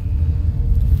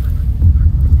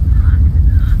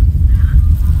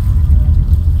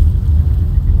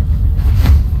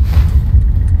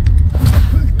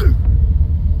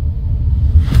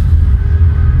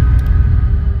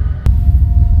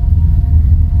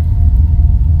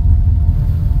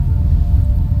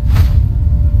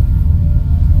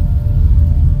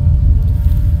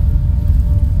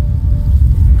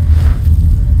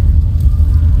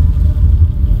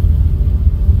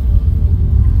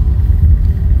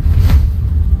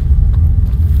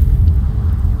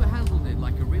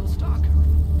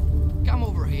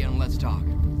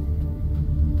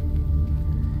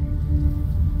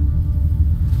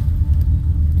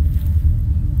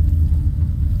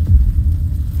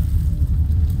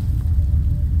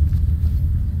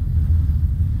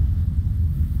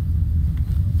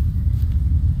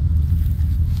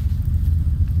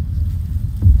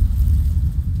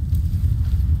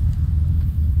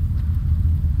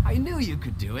 You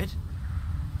could do it.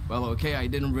 Well, okay, I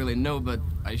didn't really know, but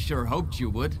I sure hoped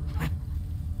you would.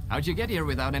 How'd you get here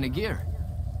without any gear?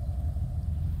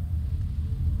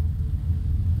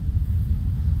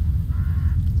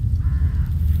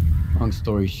 Long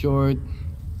story short,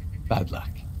 bad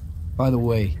luck. By the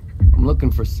way, I'm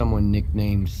looking for someone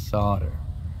nicknamed S.T.A.L.K.E.R.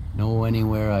 Know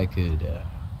anywhere I could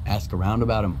ask around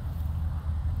about him?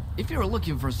 If you're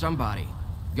looking for somebody,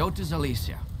 go to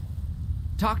S.T.A.L.K.E.R.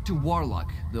 Talk to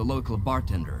Warlock, the local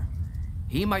bartender.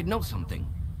 He might know something.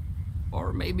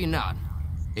 Or maybe not.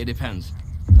 It depends.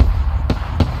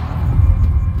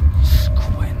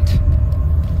 Squint.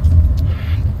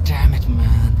 Damn it,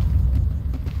 man.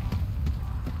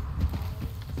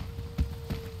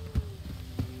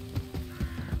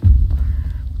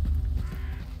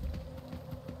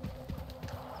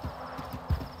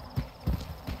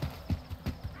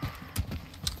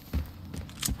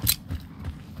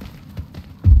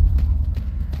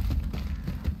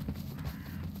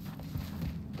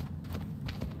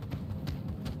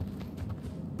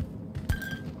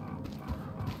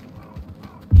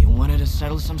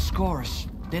 Settle some scores,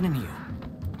 didn't you?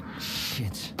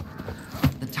 Shit.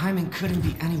 The timing couldn't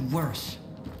be any worse.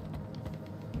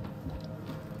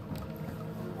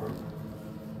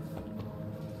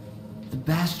 The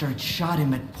bastard shot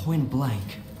him at point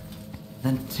blank.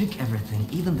 Then took everything,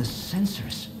 even the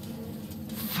sensors.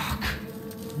 Fuck.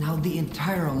 Now the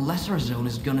entire lesser zone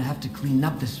is gonna have to clean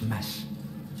up this mess.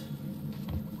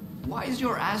 Why is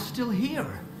your ass still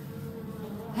here?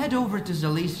 Head over to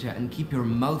S.T.A.L.K.E.R. and keep your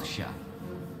mouth shut.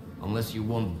 Unless you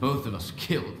want both of us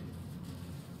killed.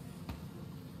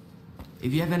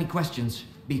 If you have any questions,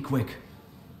 be quick.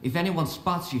 If anyone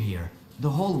spots you here, the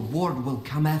whole ward will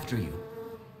come after you.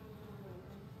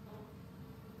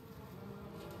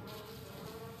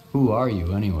 Who are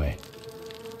you, anyway?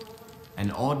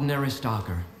 An ordinary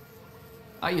stalker.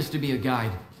 I used to be a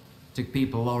guide. Took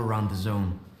people all around the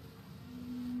zone.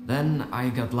 Then I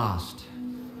got lost,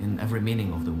 in every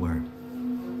meaning of the word.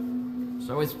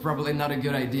 So it's probably not a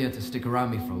good idea to stick around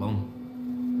me for long.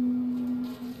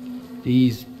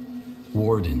 These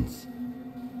wardens,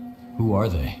 who are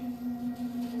they?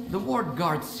 The ward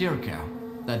guards S.T.A.L.K.E.R,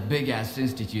 that big-ass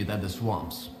institute at the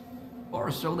swamps. Or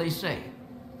so they say.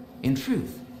 In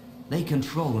truth, they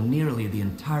control nearly the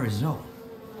entire zone.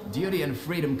 Duty and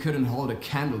Freedom couldn't hold a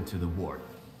candle to the ward.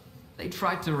 They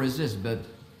tried to resist, but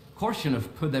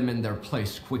Korshunov put them in their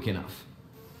place quick enough.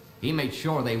 He made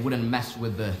sure they wouldn't mess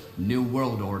with the New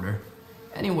World Order.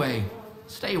 Anyway,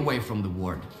 stay away from the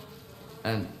ward.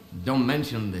 And don't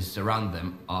mention this around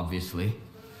them, obviously.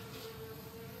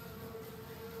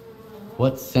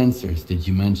 What sensors did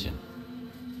you mention?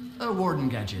 A warden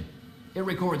gadget. It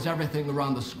records everything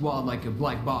around the squad like a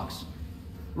black box.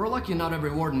 We're lucky not every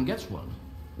warden gets one.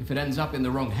 If it ends up in the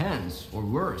wrong hands, or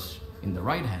worse, in the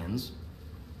right hands...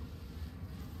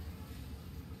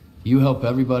 You help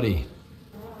everybody?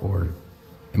 Or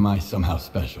am I somehow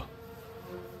special?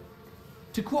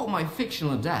 To quote my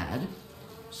fictional dad,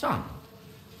 son,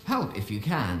 help if you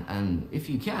can, and if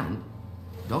you can't,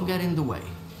 don't get in the way.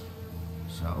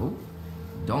 So,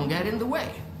 don't get in the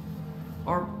way.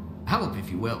 Or help if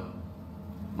you will.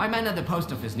 My men at the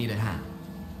post office need a hand.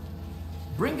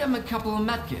 Bring them a couple of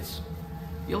medkits.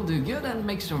 You'll do good and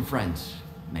make some friends,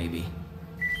 maybe.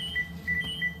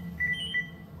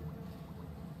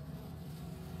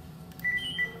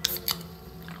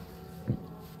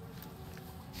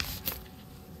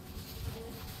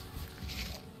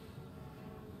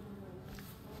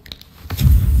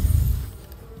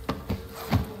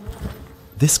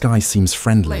 This guy seems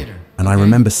friendly, Later, and I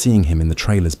remember seeing him in the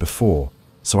trailers before.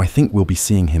 so I think we'll be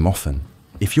seeing him often.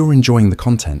 If you're enjoying the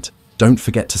content, don't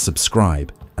forget to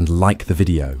subscribe and like the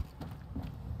video.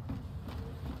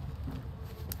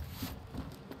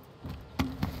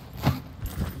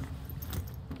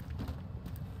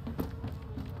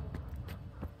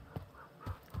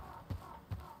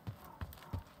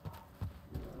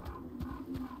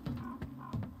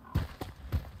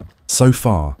 So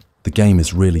far, the game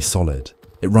is really solid.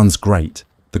 It runs great,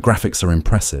 the graphics are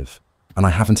impressive, and I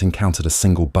haven't encountered a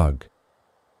single bug.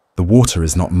 The water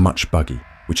is not much buggy,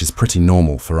 which is pretty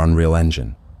normal for Unreal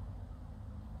Engine.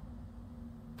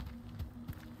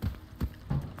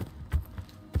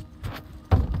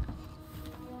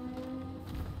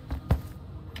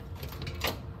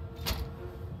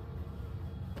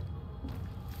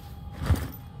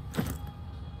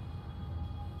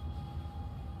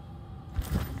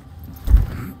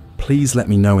 Please let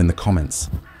me know in the comments,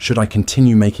 should I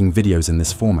continue making videos in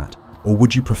this format, or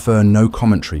would you prefer no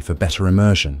commentary for better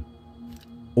immersion?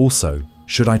 Also,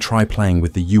 should I try playing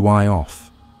with the UI off?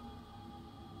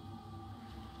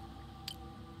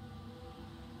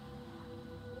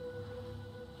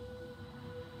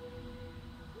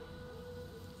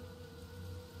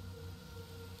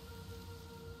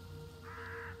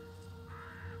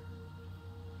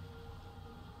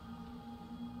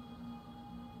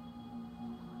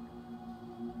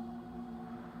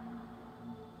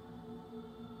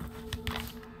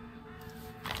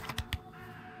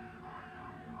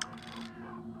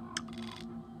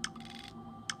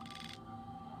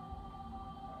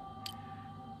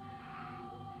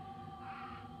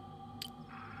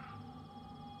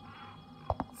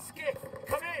 Skip,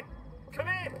 come in! Come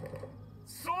in!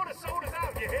 Sold us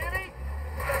out, you hear me?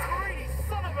 That greedy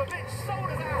son of a bitch sold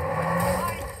us out!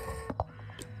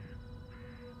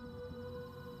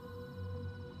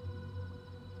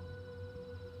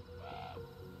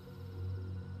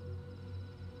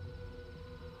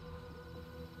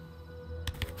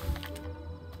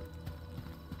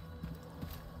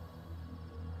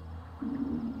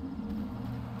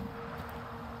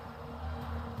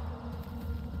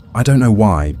 I don't know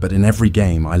why, but in every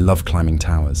game I love climbing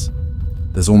towers.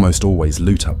 There's almost always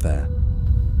loot up there.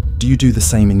 Do you do the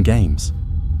same in games?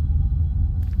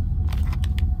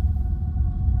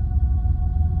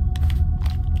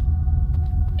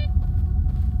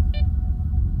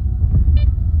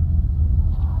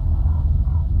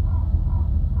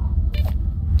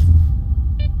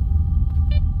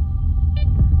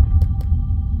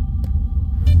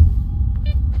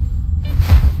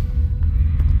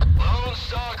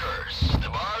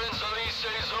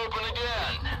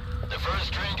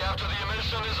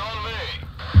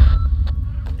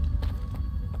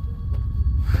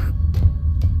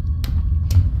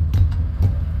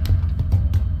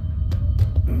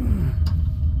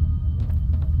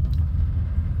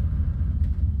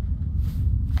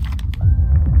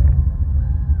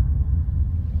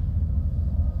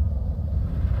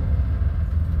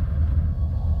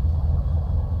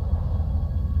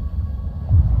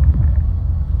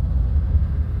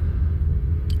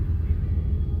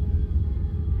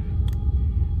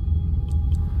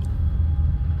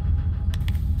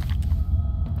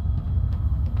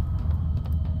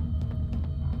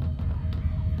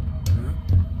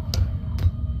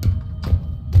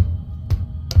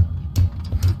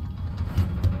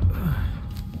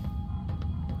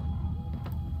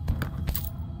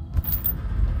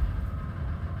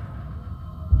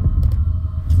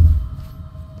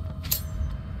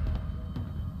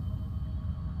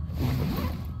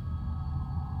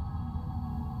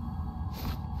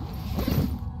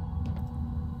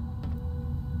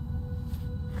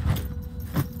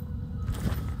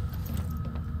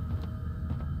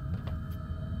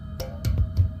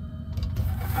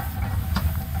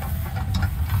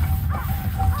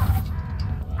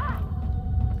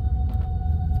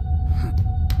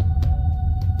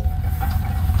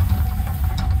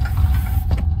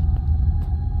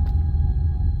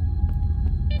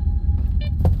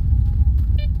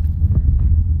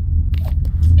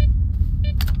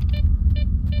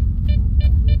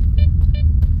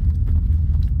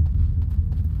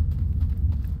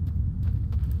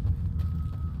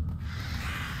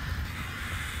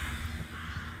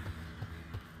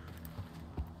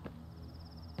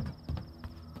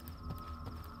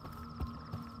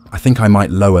 I think I might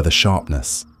lower the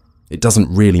sharpness. It doesn't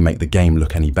really make the game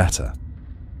look any better.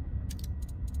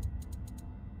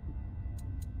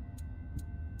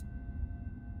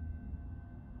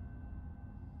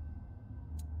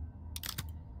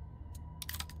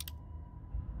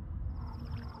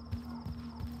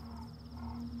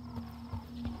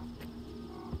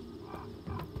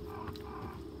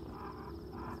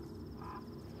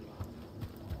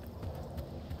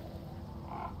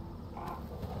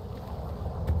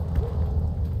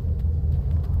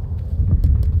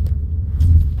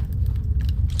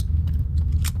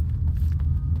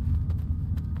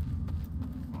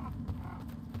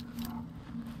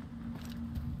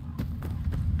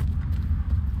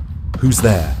 Who's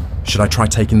there? Should I try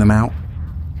taking them out?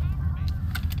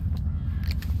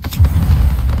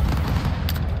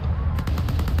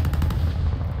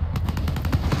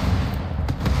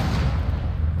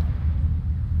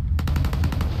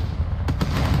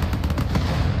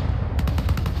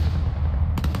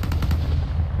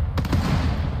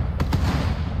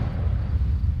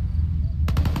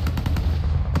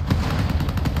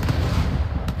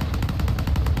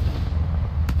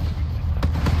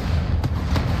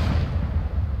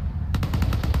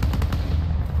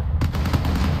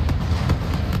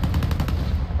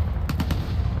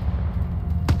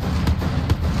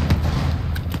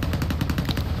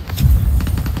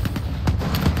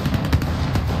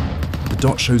 The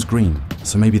dot shows green,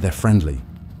 so maybe they're friendly.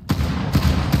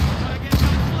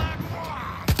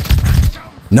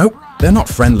 Nope, they're not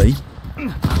friendly.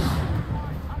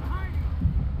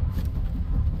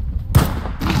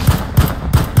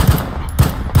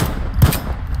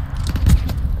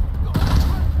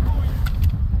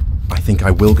 I think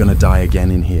I will gonna die again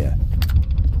in here.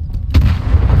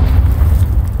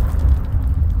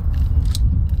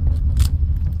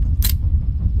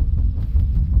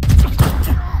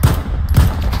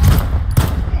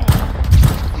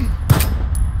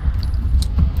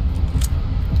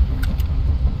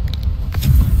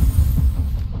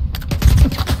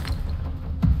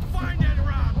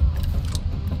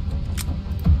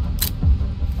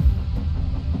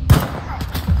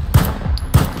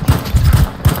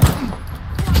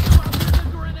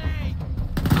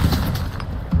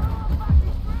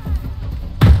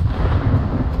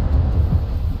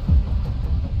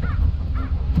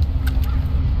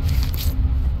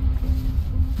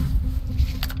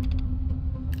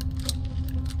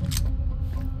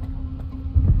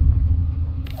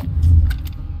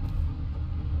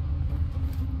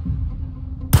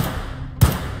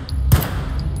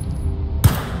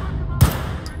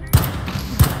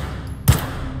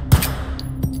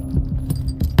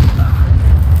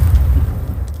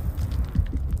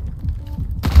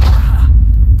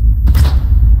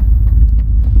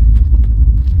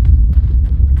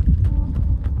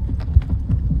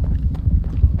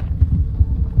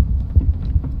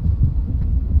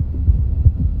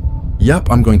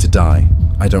 Yup, I'm going to die.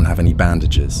 I don't have any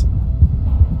bandages.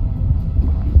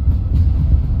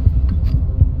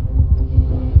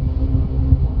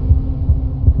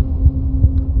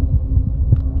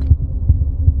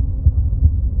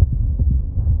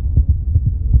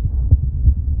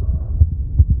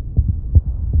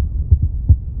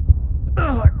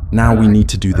 Now we need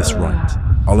to do this right.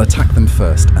 I'll attack them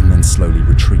first and then slowly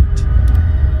retreat.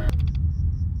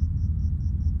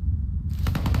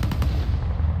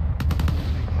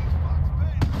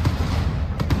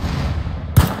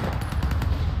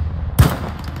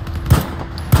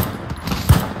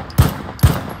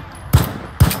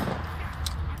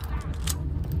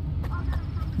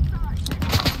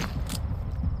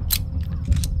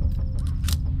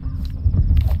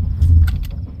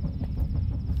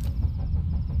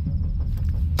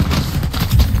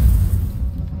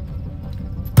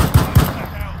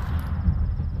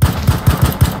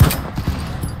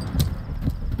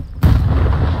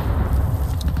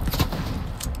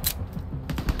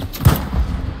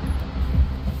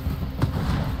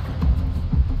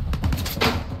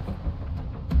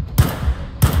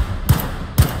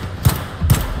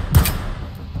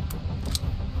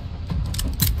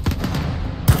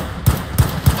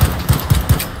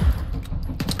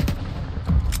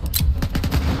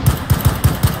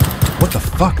 What the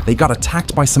fuck? They got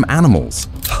attacked by some animals.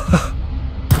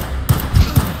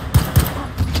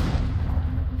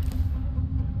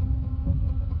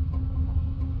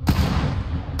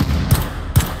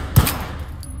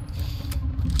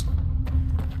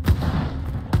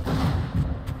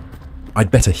 I'd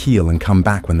better heal and come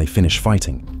back when they finish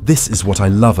fighting. This is what I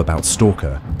love about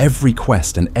Stalker. Every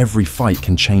quest and every fight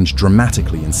can change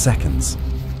dramatically in seconds.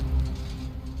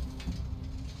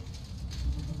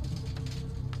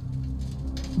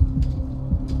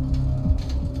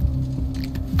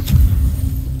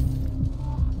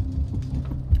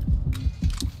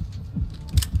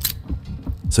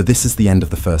 So this is the end of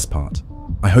the first part.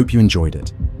 I hope you enjoyed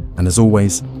it. And as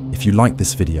always, if you liked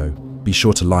this video, be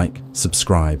sure to like,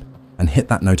 subscribe, and hit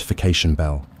that notification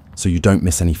bell so you don't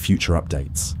miss any future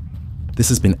updates. This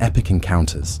has been Epic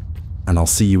Encounters, and I'll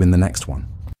see you in the next one.